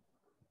 3,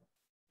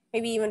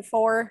 maybe even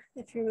 4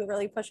 if you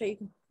really push it. You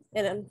can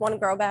in a 1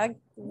 grow bag.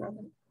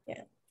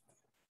 Yeah.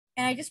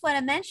 And I just want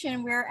to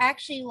mention, we're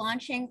actually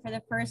launching for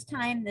the first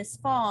time this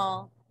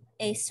fall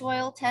a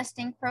soil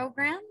testing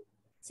program.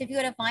 So if you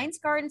go to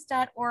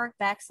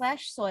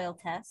vinesgardens.org/soil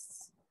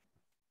tests,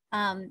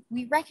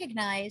 we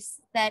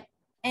recognize that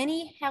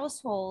any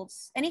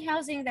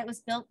housing that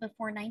was built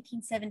before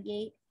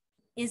 1978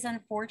 is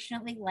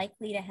unfortunately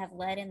likely to have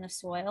lead in the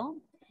soil.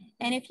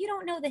 And if you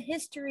don't know the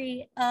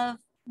history of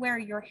where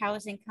your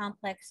housing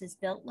complex is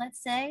built,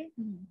 let's say,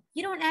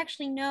 you don't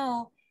actually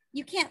know,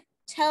 you can't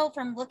tell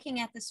from looking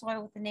at the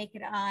soil with the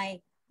naked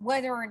eye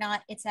whether or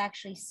not it's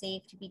actually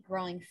safe to be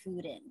growing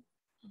food in.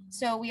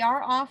 So we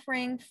are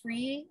offering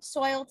free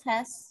soil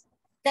tests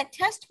that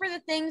test for the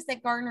things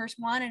that gardeners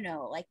want to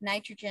know, like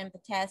nitrogen,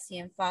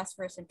 potassium,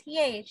 phosphorus, and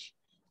pH,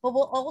 but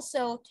will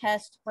also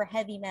test for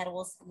heavy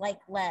metals like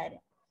lead.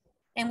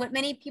 And what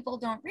many people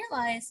don't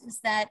realize is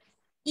that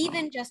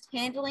even just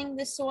handling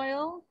the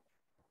soil,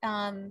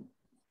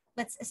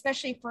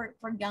 especially for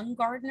young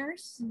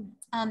gardeners,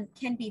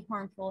 can be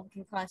harmful and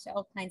can cause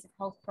all kinds of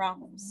health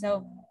problems.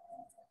 So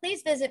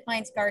please visit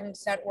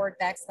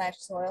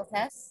vinesgardens.org/soil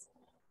tests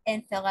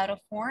and fill out a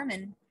form.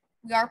 And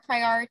we are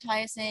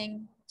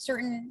prioritizing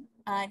certain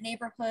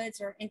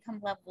neighborhoods or income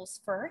levels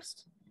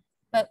first.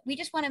 But we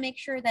just want to make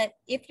sure that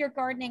if you're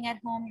gardening at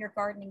home, you're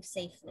gardening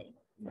safely.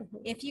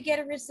 If you get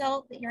a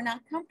result that you're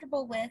not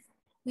comfortable with,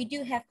 we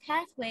do have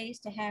pathways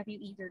to have you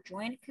either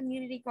join a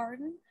community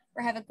garden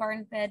or have a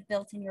garden bed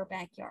built in your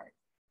backyard.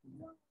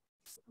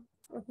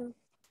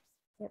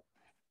 Yep.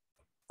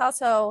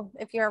 Also,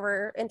 if you're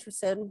ever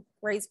interested,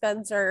 raised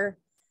beds are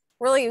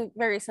really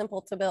very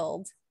simple to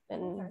build,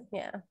 and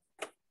yeah,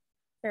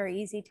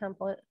 very easy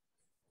template.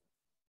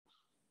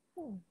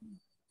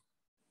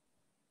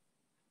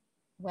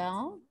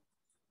 Well,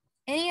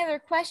 any other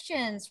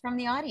questions from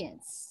the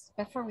audience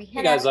before we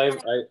head Hey guys, out I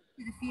to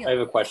the field? have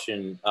a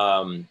question.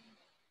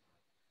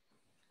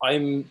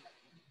 I'm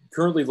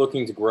currently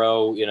looking to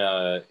grow in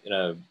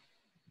a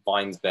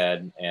vines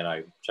bed, and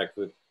I checked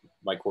with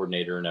my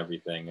coordinator and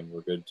everything, and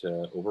we're good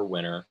to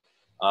overwinter.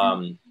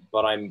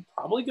 But I'm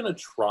probably going to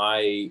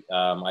try.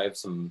 I have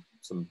some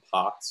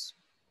pots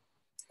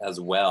as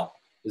well.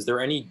 Is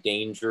there any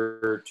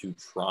danger to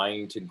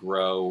trying to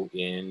grow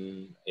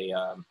in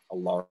a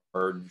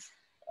large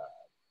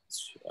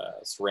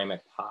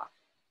ceramic pot?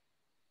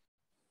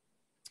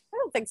 I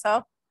don't think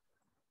so.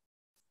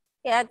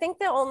 Yeah, I think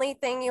the only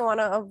thing you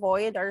want to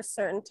avoid are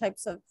certain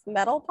types of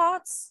metal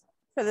pots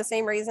for the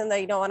same reason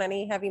that you don't want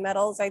any heavy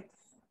metals.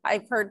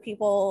 I've heard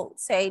people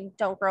say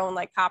don't grow in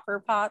like copper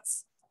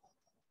pots,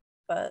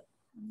 but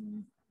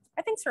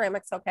I think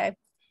ceramic's okay.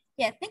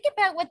 Yeah, think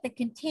about what the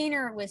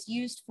container was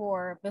used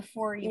for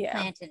before you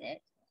planted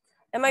it.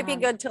 It might be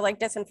good to like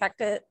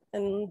disinfect it,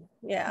 and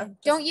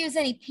don't use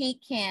any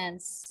paint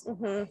cans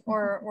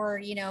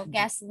or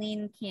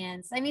gasoline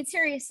cans. I mean,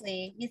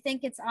 seriously, you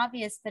think it's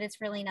obvious, but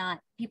it's really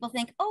not. People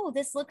think, oh,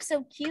 this looks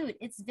so cute,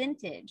 it's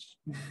vintage,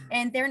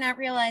 and they're not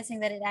realizing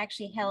that it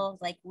actually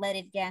held like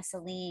leaded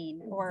gasoline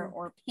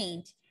or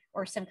paint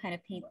or some kind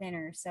of paint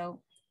thinner. So,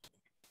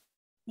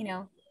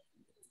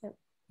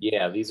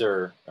 yeah, these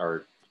are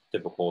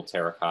typical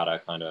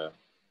terracotta, kind of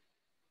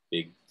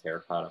big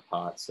terracotta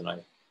pots, and I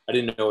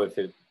didn't know if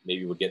it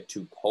maybe would get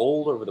too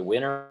cold over the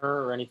winter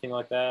or anything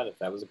like that, if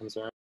that was a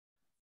concern.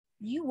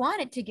 You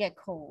want it to get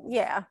cold.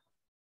 Yeah.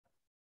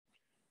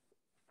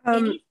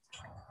 I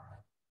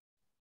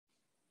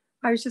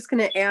was just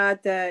going to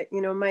add that,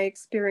 my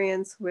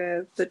experience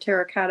with the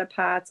terracotta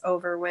pots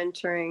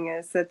overwintering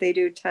is that they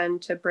do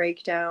tend to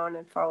break down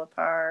and fall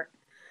apart.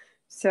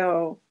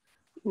 So,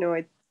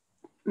 it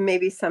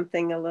maybe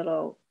something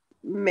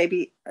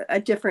maybe a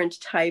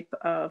different type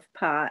of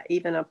pot,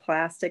 even a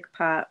plastic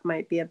pot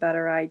might be a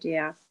better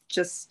idea.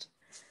 Just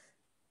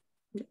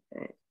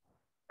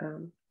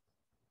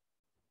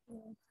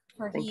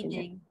for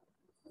heating.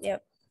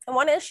 Yep. And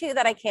one issue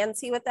that I can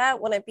see with that,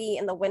 wouldn't it be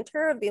in the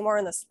winter, it'd be more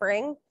in the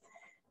spring.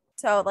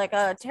 So like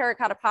a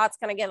terracotta pot's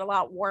gonna get a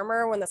lot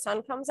warmer when the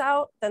sun comes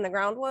out than the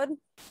ground would.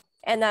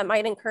 And that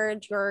might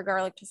encourage your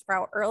garlic to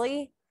sprout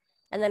early.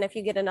 And then if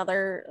you get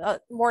another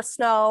more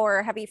snow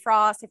or heavy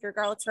frost, if your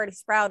garlic's already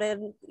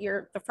sprouted,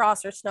 the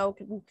frost or snow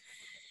could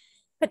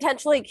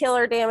potentially kill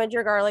or damage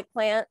your garlic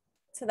plant.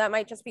 So that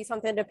might just be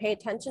something to pay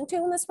attention to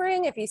in the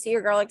spring. If you see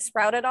your garlic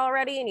sprouted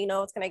already and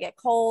it's going to get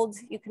cold,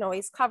 you can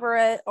always cover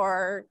it,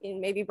 or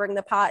maybe bring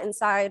the pot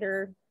inside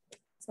or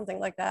something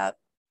like that.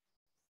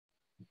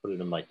 Put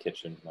it in my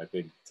kitchen, my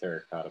big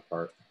terracotta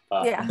pot.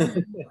 Yeah.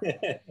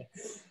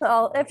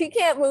 Well, if you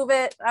can't move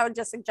it, I would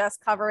just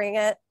suggest covering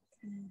it.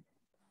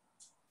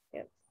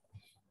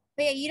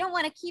 But yeah, you don't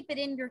want to keep it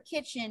in your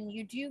kitchen.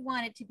 You do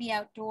want it to be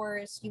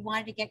outdoors. You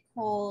want it to get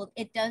cold.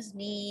 It does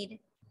need,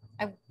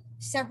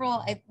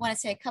 several, I want to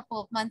say a couple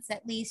of months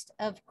at least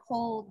of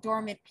cold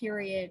dormant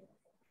period,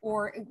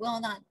 or it will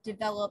not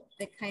develop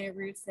the kind of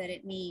roots that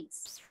it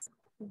needs.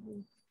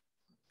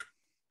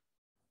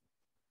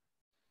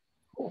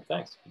 Cool,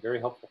 thanks. Very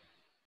helpful.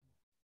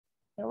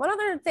 And one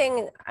other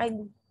thing I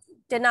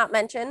did not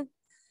mention,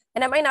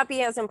 and it might not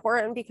be as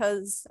important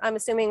because I'm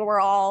assuming we're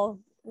all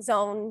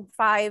zone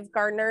 5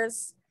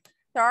 gardeners.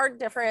 There are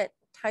different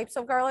types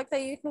of garlic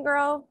that you can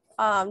grow.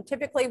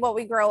 Typically what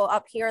we grow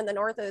up here in the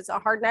north is a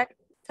hardneck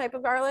type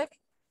of garlic.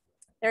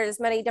 There's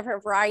many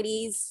different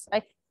varieties.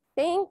 I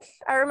think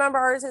I remember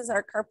ours is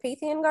our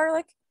Carpathian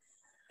garlic.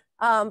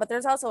 But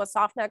there's also a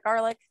softneck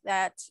garlic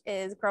that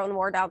is grown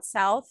more down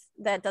south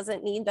that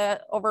doesn't need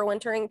the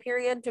overwintering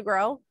period to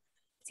grow.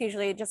 It's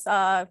usually just,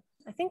 I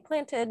think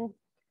we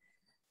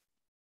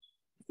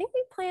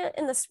plant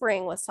in the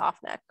spring with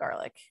softneck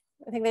garlic.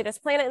 I think they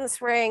just plant it in the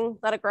spring,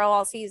 let it grow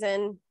all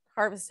season,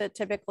 harvest it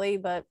typically.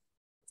 But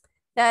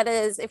that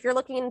is, if you're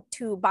looking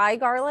to buy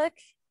garlic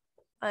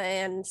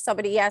and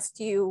somebody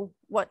asked you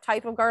what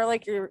type of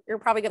garlic, you're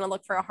probably going to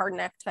look for a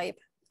hardneck type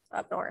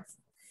up north.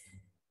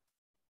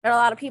 And a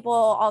lot of people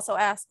also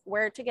ask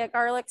where to get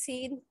garlic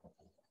seed.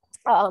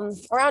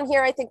 Around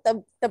here, I think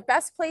the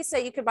best place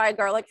that you could buy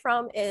garlic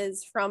from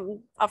is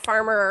from a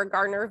farmer or a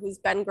gardener who's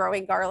been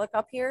growing garlic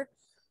up here.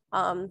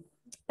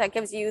 That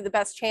gives you the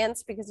best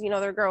chance because, you know,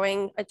 they're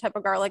growing a type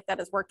of garlic that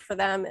has worked for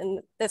them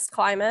in this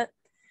climate.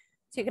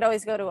 So you could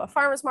always go to a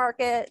farmer's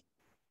market,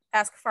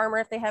 ask a farmer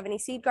if they have any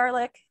seed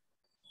garlic.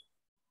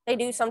 They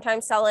do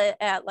sometimes sell it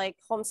at like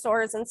home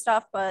stores and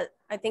stuff, but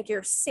I think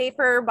you're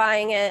safer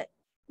buying it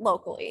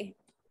locally.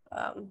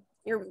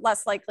 You're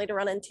less likely to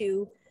run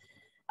into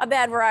a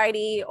bad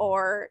variety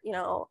or, you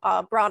know,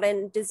 brought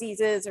in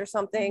diseases or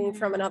something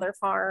from another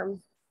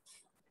farm.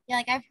 Yeah,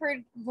 like I've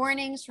heard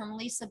warnings from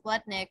Lisa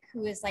Bludnick,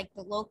 who is like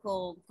the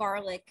local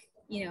garlic,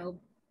 you know,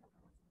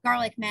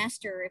 garlic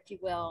master, if you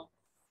will.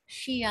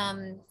 She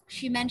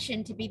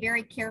mentioned to be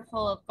very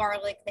careful of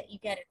garlic that you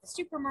get at the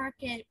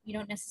supermarket. You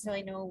don't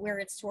necessarily know where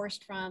it's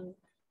sourced from.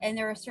 And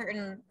there are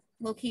certain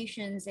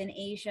locations in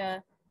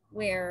Asia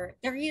where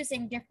they're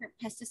using different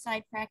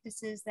pesticide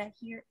practices than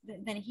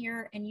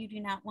here, and you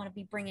do not want to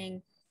be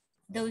bringing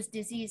those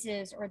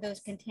diseases or those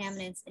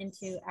contaminants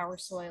into our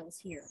soils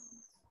here.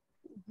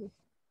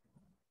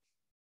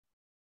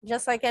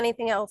 Just like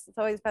anything else, it's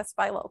always best to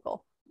buy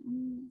local.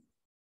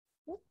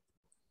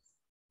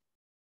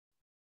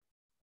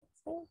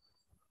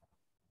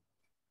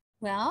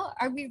 Well,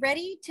 are we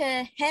ready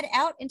to head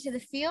out into the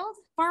field,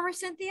 Farmer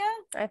Cynthia?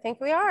 I think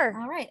we are.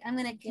 All right, I'm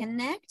going to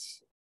connect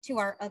to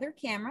our other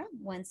camera.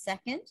 1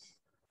 second.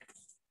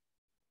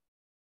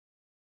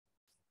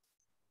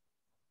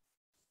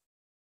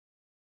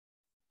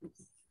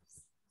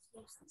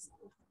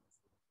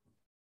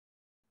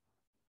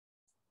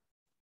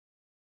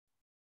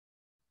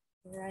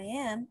 Here I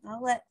am.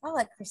 I'll let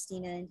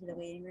Christina into the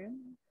waiting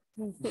room.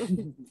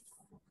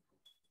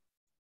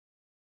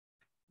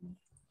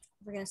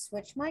 We're going to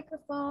switch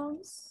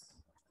microphones.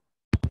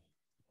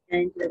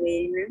 Into the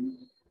waiting room.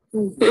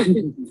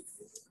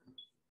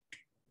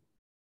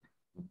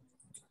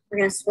 We're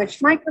going to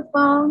switch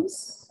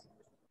microphones.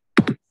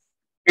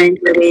 And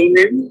the waiting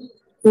room.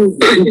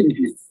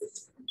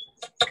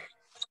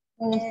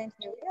 And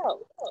here we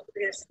go.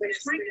 We're going to switch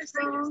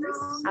microphones.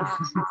 And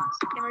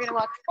we're going to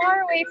walk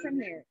far away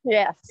from here.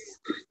 Yes.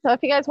 So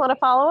if you guys want to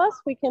follow us,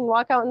 we can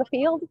walk out in the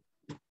field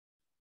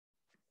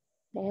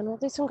and we'll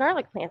do some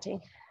garlic planting.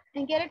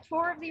 And get a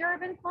tour of the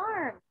urban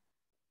farm.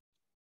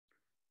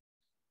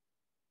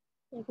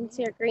 You can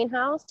see our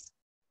greenhouse.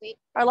 Wait,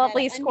 our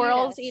lovely unmute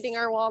squirrels us. eating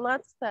our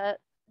walnuts that,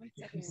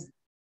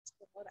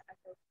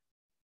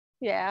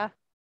 yeah.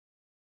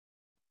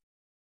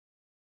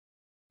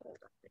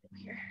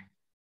 Here.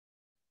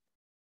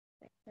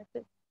 I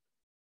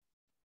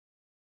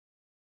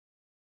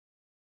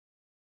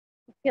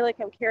feel like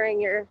I'm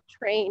carrying your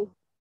train.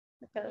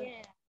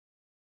 Yeah.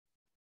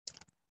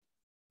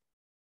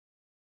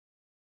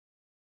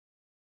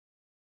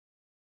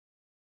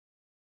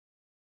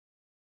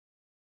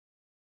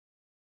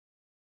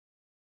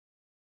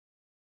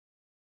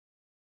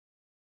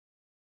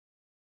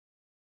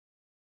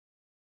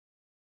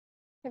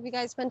 Have you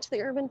guys been to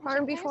the urban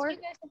farm before? You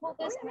guys to hold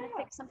this. I'm going to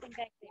fix something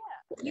back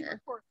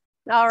there.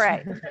 Yeah. All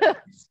right.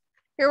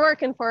 You're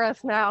working for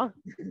us now.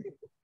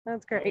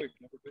 That's great.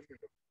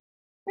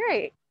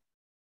 Great.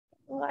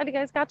 Well, glad you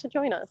guys got to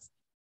join us.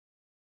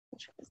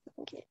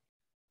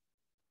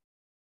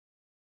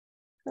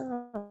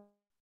 Oh.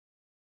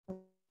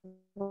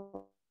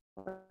 All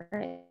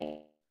right.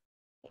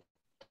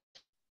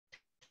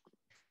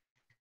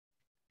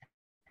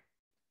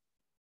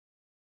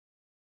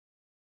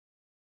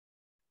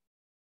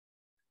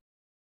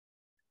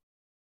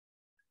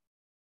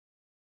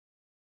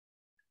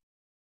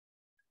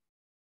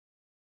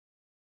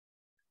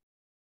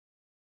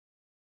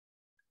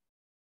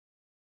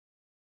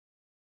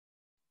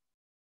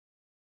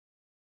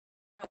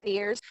 The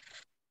years.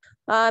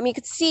 You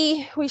can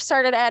see we've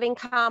started adding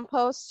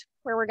compost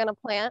where we're going to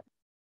plant.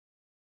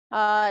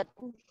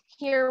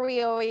 Here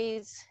we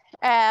always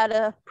add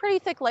a pretty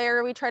thick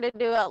layer. We try to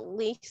do at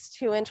least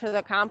 2 inches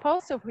of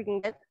compost if we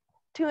can get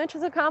 2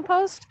 inches of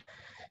compost.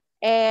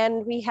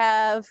 And we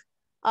have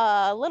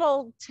a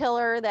little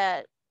tiller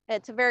that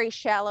it's a very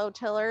shallow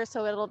tiller,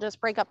 so it'll just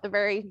break up the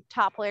very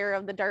top layer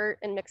of the dirt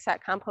and mix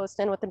that compost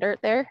in with the dirt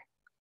there.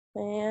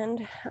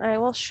 And I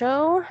will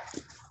show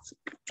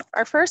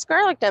our first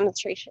garlic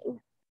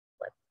demonstration.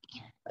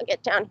 I'll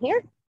get down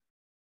here.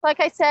 Like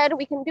I said,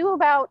 we can do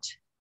about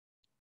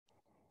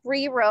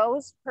 3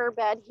 rows per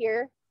bed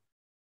here.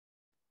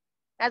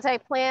 As I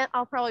plant,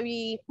 I'll probably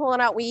be pulling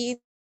out weeds.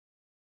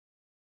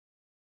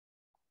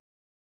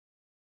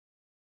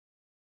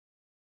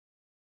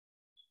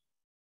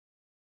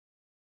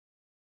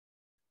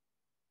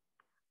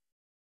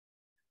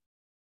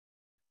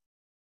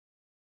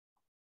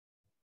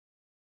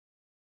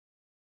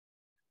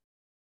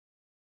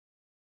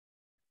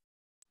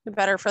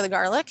 Better for the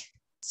garlic.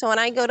 So when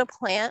I go to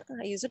plant,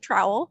 I use a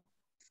trowel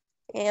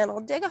and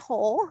I'll dig a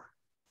hole.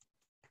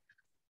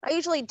 I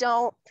usually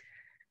don't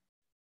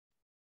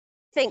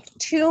think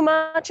too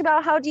much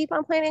about how deep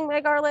I'm planting my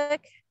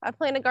garlic. I've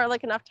planted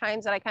garlic enough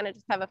times that I kind of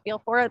just have a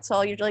feel for it. So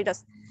I'll usually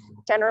just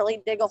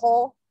generally dig a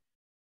hole.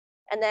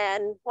 And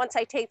then once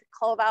I take the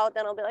clove out,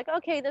 then I'll be like,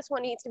 okay, this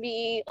one needs to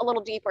be a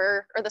little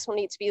deeper, or this one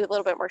needs to be a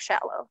little bit more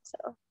shallow.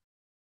 So,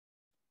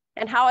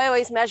 and how I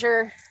always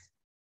measure,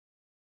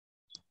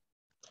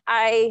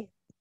 I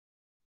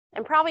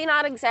am probably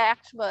not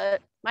exact,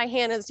 but my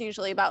hand is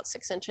usually about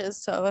 6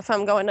 inches. So if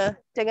I'm going to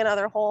dig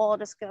another hole, I'll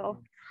just go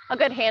a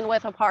good hand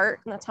width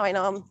apart. And that's how I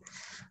know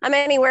I'm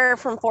anywhere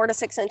from 4 to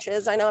 6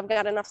 inches. I know I've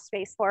got enough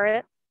space for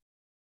it.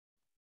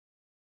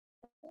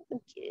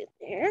 Get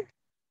there.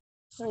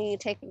 So you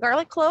take a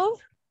garlic clove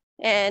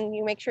and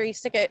you make sure you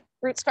stick it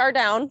root scar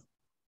down.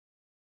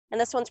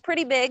 And this one's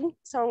pretty big.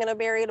 So I'm gonna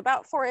bury it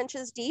about 4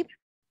 inches deep,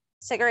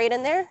 stick it right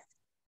in there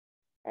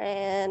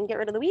and get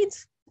rid of the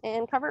weeds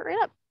and cover it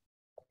right up.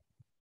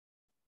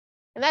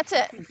 And that's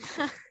it.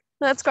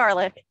 That's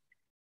garlic.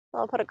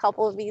 I'll put a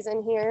couple of these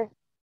in here.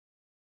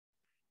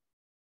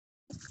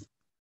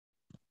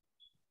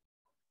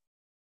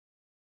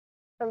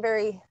 I'm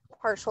very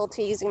partial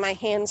to using my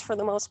hands for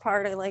the most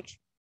part. I like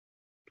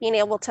being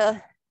able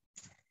to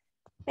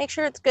make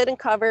sure it's good and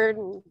covered.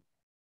 And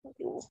I'll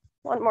do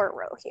one more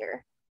row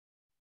here.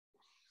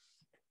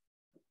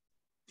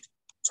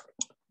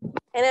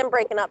 And then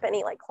breaking up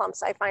any like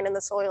clumps I find in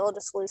the soil,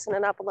 just loosen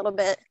it up a little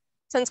bit.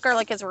 Since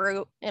garlic is a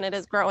root and it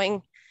is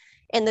growing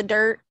in the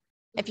dirt,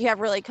 if you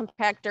have really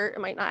compact dirt, it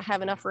might not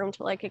have enough room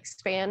to like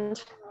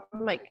expand.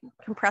 You might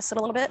compress it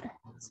a little bit.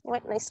 So you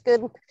want nice,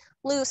 good,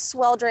 loose,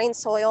 well-drained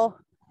soil.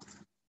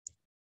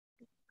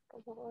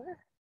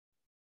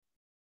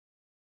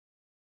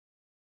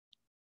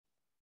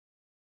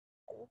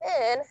 And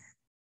then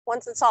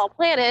once it's all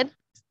planted,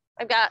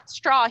 I've got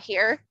straw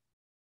here.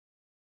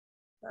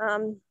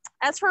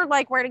 As for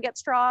like where to get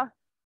straw,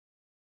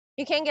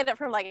 you can get it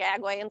from like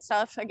Agway and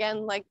stuff.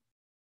 Again, like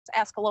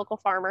ask a local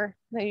farmer.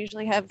 They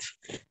usually have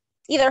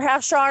either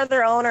have straw of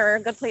their own or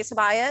a good place to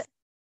buy it.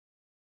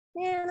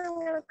 And I'm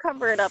gonna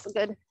cover it up a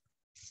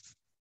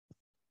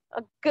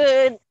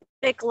good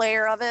thick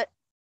layer of it.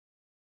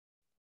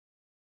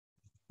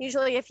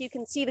 Usually if you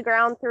can see the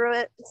ground through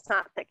it, it's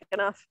not thick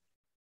enough.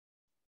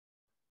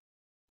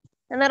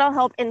 And that'll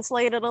help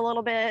insulate it a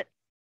little bit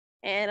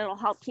and it'll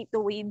help keep the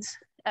weeds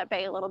at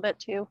bay a little bit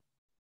too.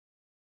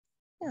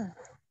 Yeah.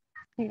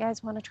 You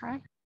guys want to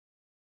try?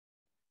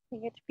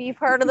 You get to be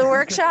part of the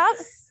workshop.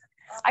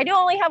 I do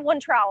only have one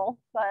trowel,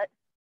 but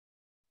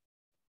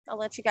I'll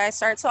let you guys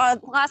start. So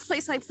last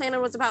place I planted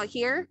was about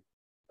here.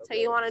 So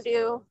you want to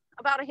do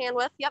about a hand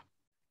width. Yep.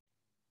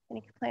 And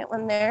you can plant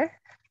one there.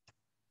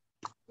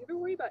 You ever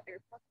worry about air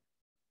pockets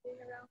being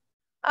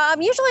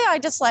around? Usually I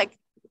just like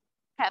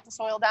pat the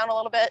soil down a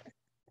little bit.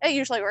 It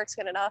usually works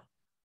good enough.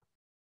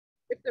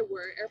 If there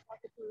were air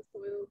pockets in the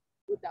soil,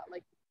 would that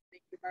like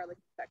make the garlic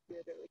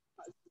infected or like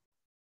cause?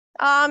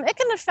 It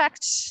can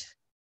affect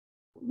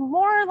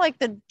more like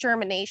the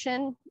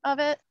germination of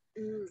it.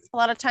 A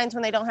lot of times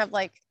when they don't have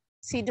like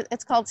seed,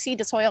 it's called seed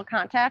to soil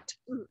contact,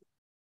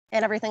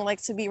 and everything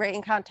likes to be right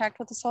in contact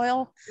with the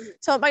soil.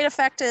 So it might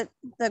affect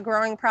the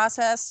growing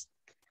process.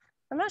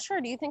 I'm not sure.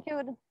 Do you think it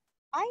would?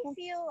 I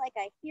feel like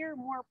I hear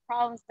more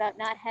problems about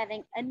not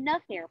having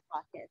enough air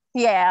pockets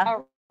Yeah.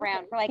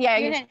 around. Like,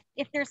 Yeah,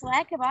 if there's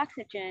lack of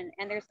oxygen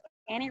and there's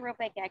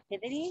anaerobic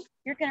activity,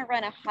 you're going to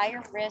run a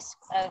higher risk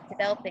of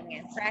developing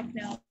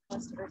anthracnose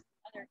or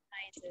other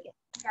kinds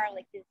of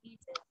garlic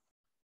diseases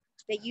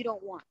that you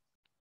don't want.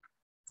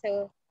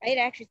 So I'd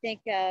actually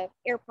think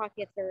air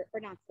pockets are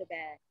not so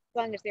bad, as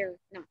long as they're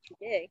not too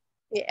big.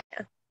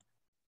 Yeah.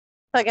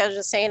 Like I was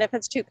just saying, if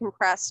it's too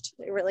compressed,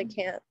 it really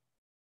can't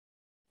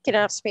get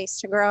enough space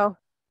to grow.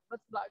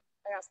 That's like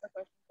I asked the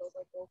question. So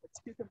like, well, if it's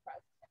too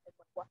compressed, like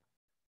what?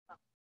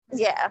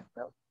 Yeah.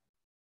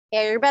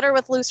 Yeah, you're better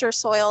with looser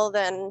soil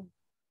than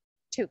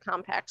too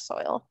compact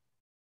soil.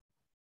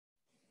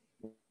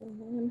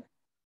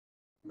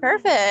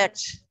 Perfect.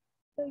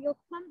 So you'll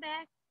come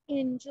back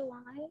in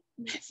July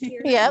next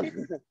year. Yep.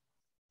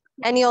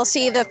 And you'll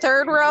see the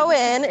third row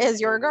in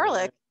is your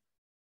garlic.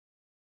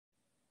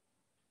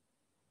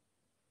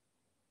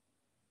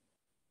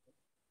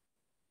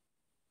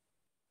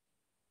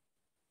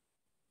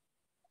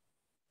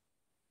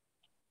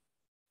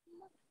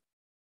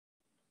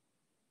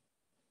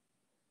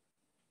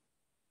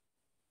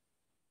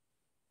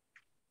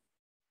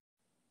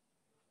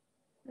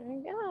 There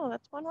you go,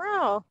 that's one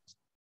row.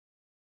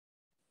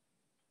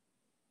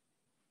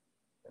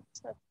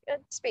 That's good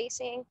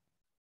spacing.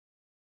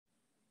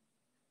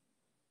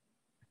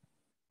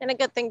 And a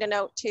good thing to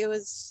note too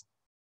is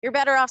you're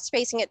better off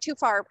spacing it too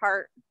far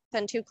apart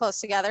than too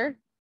close together.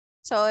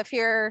 So if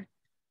you're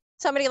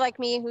somebody like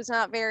me who's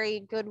not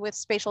very good with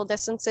spatial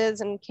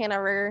distances and can't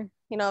ever,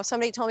 you know, if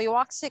somebody told me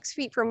walk 6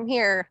 feet from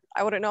here,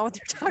 I wouldn't know what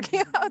they're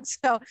talking about.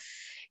 So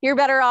you're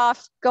better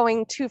off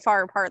going too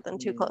far apart than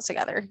too close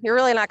together. You're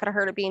really not going to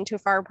hurt it being too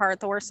far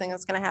apart. The worst thing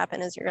that's going to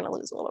happen is you're going to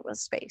lose a little bit of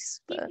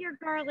space. Keep your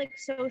garlic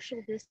social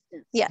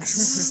distance.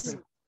 Yes,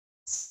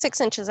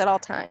 6 inches at all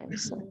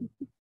times.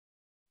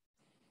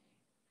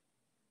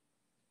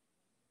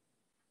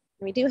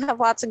 We do have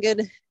lots of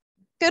good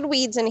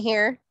weeds in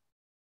here.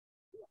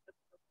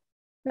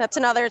 That's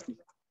another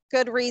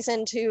good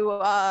reason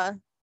to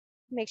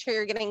make sure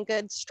you're getting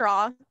good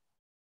straw.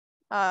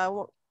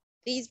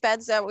 These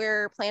beds that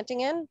we're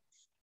planting in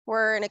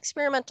were an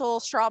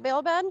experimental straw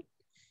bale bed.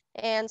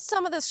 And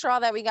some of the straw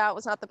that we got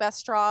was not the best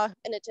straw,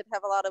 and it did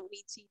have a lot of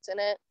weed seeds in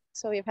it.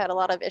 So we've had a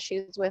lot of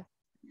issues with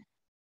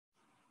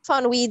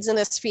fun weeds in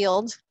this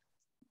field.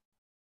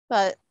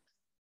 But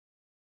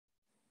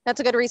that's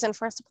a good reason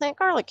for us to plant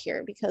garlic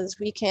here, because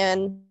we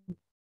can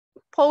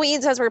pull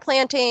weeds as we're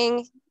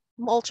planting,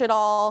 mulch it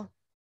all.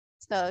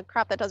 It's the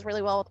crop that does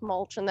really well with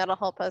mulch, and that'll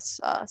help us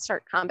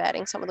start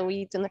combating some of the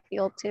weeds in the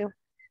field too.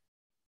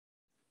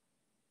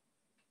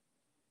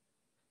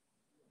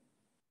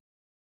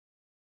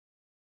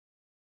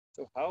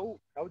 So how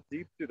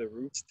deep do the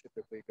roots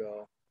typically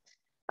go?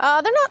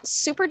 They're not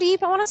super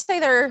deep. I want to say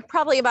they're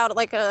probably about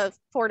like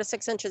 4 to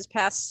 6 inches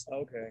past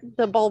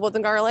the bulb of the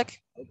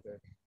garlic. Okay.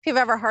 If you've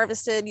ever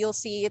harvested, you'll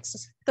see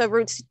the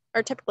roots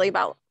are typically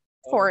about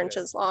 4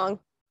 inches long.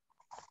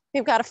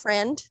 We've got a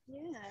friend.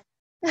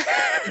 Yeah.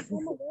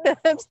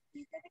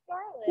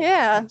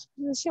 Yeah,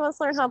 she wants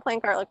to learn how to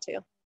plant garlic too.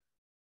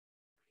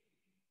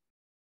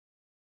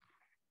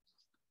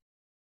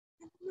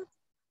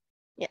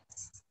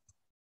 Yes.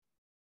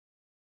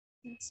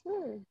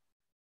 All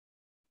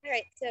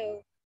right,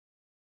 so,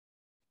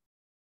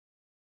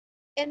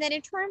 and then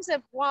in terms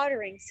of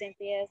watering,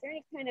 Cynthia, is there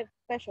any kind of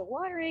special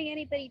watering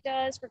anybody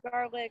does for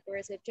garlic, or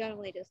is it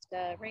generally just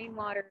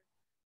rainwater?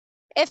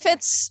 If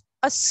it's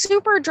a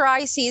super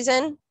dry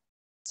season,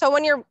 so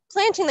when you're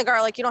planting the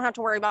garlic, you don't have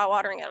to worry about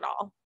watering it at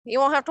all. You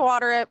won't have to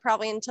water it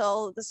probably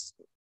until this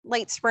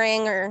late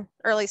spring or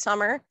early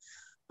summer.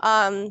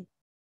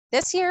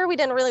 This year, we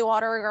didn't really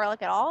water our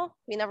garlic at all.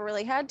 We never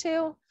really had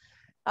to.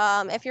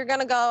 If you're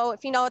gonna go,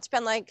 if you know it's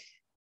been like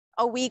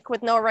a week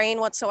with no rain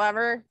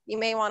whatsoever, you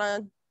may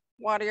wanna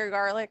water your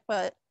garlic,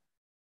 but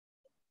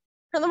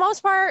for the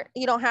most part,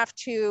 you don't have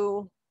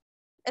to.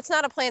 It's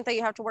not a plant that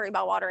you have to worry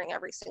about watering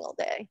every single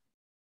day.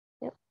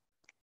 Yep.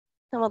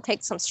 Then we'll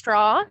take some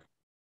straw.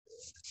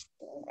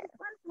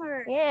 Fun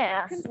part.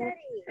 Yeah, Confetti.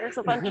 there's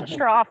a bunch of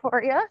straw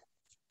for you.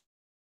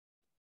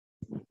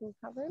 We'll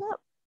cover it up.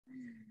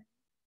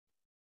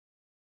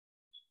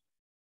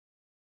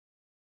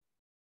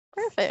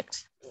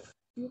 Perfect. Do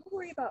you ever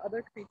worry about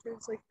other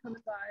creatures like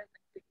coming by and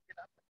like picking it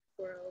up, like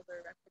squirrels or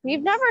raccoons?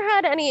 We've never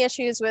had any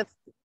issues with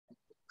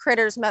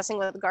critters messing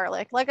with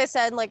garlic. Like I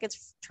said, like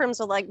it's in terms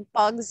of like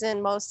bugs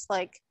and most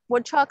like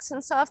woodchucks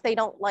and stuff, they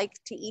don't like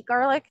to eat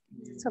garlic.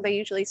 So they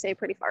usually stay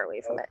pretty far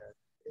away from it.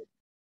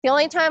 The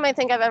only time I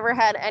think I've ever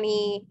had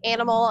any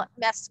animal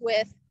mess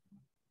with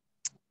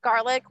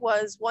garlic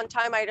was one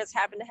time I just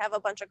happened to have a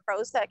bunch of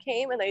crows that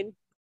came and they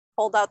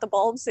pulled out the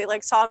bulbs. They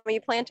like saw me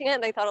planting it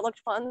and they thought it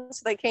looked fun.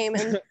 So they came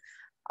and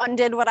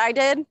undid what I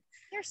did.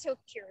 They're so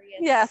curious.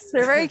 Yes,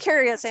 they're very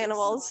curious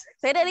animals.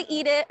 They didn't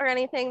eat it or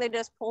anything. They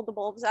just pulled the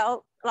bulbs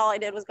out. And all I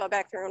did was go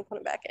back through and put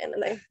them back in.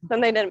 And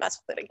then they didn't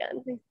mess with it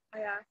again. I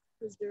asked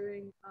because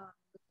during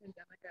the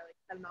pandemic, I like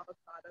had an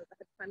avocado that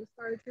had kind of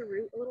started to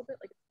root a little bit,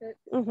 like a pit.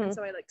 And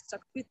so I like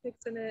stuck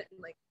toothpicks in it and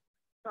like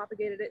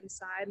propagated it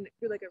inside, and it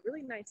grew like a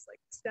really nice like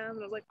stem. And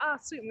I was like, ah,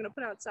 sweet, I'm gonna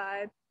put it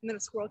outside. And then a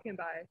squirrel came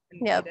by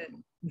and ate it,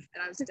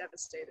 and I was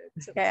devastated.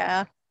 So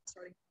yeah.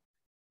 Starting.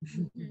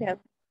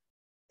 Yep.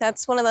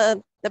 That's one of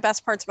the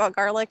best parts about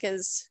garlic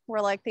is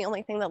we're like the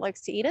only thing that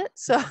likes to eat it.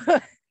 So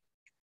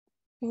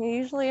you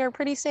usually are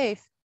pretty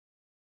safe.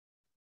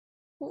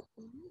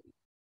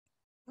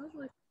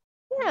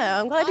 Yeah,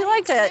 I'm glad you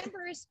liked it.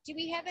 Members, do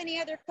we have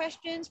any other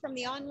questions from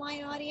the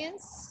online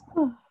audience?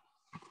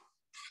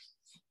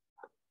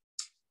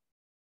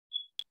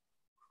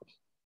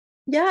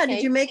 Yeah,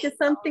 did you make us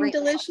something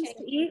delicious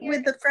to eat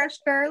with the fresh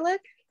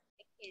garlic?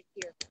 I can't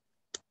hear.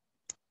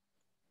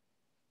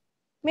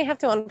 May have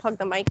to unplug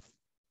the mic.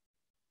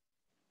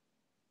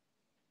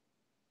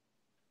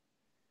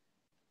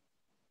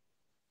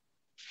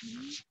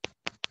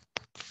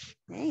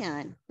 Hang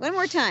on, one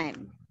more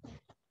time.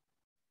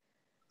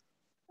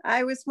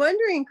 I was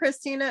wondering,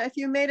 Christina, if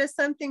you made us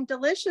something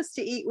delicious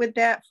to eat with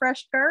that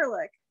fresh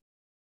garlic.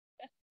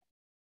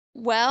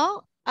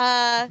 Well,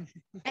 I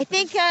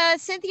think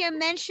Cynthia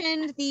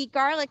mentioned the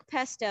garlic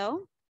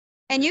pesto,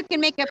 and you can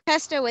make a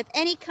pesto with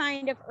any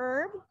kind of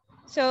herb.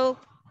 So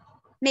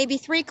maybe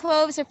 3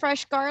 cloves of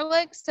fresh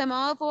garlic, some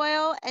olive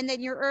oil, and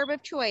then your herb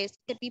of choice. It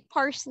could be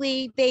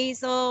parsley,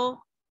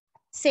 basil,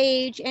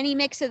 sage, any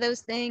mix of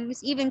those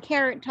things. Even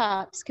carrot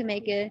tops can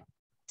make a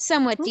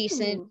somewhat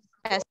decent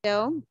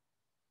pesto.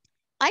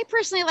 I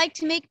personally like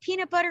to make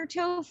peanut butter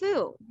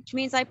tofu, which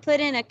means I put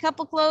in a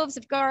couple cloves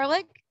of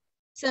garlic,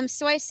 some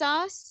soy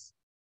sauce,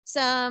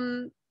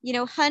 some,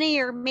 honey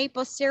or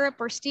maple syrup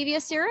or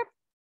stevia syrup,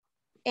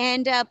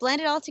 and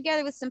blend it all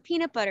together with some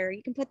peanut butter.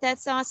 You can put that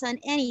sauce on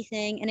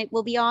anything and it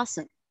will be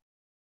awesome.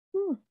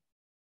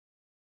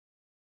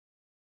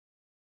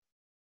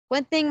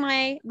 One thing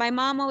my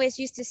mom always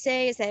used to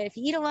say is that if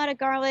you eat a lot of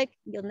garlic,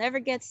 you'll never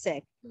get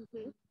sick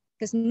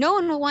because no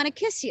one will want to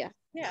kiss you.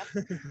 Yeah.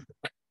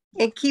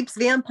 It keeps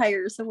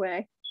vampires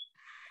away.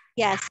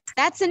 Yes,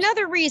 that's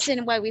another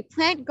reason why we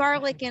plant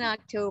garlic in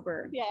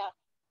October. Yeah.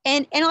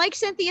 And like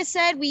Cynthia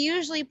said, we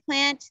usually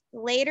plant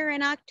later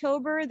in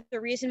October. The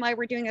reason why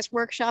we're doing this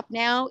workshop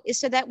now is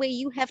so that way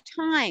you have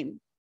time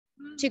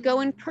to go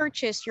and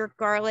purchase your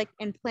garlic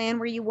and plan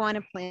where you want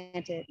to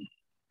plant it.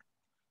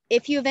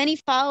 If you have any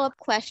follow-up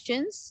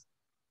questions,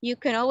 you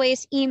can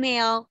always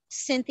email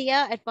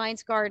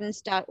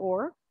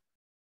Cynthia@vinesgardens.org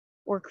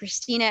or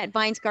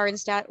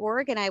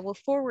Christina@vinesgardens.org, and I will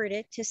forward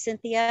it to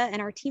Cynthia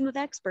and our team of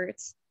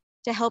experts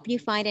to help you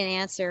find an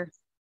answer.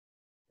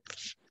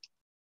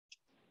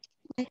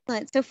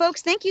 Excellent. So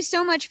folks, thank you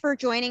so much for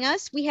joining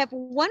us. We have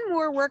one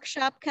more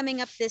workshop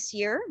coming up this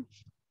year.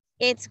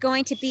 It's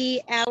going to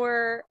be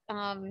our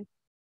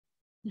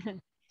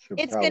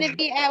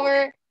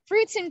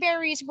fruits and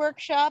berries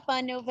workshop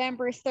on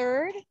November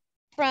 3rd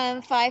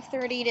from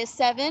 5:30 to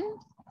 7.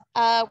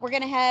 We're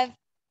going to have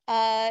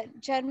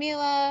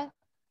Jadmila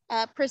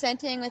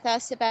presenting with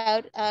us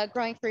about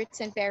growing fruits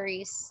and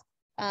berries.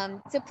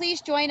 So please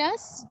join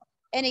us.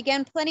 And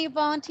again, plenty of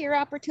volunteer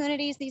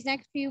opportunities these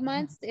next few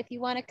months. If you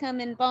want to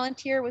come and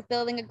volunteer with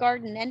building a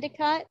garden in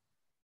Endicott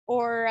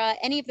or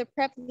any of the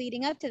prep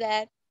leading up to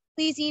that,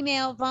 please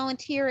email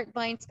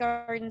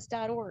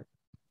volunteer@vinesgardens.org.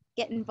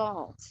 Get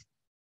involved.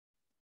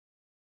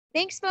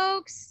 Thanks,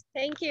 folks.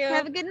 Thank you.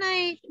 Have a good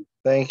night.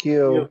 Thank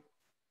you.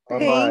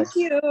 Bye-bye. Thank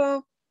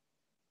you.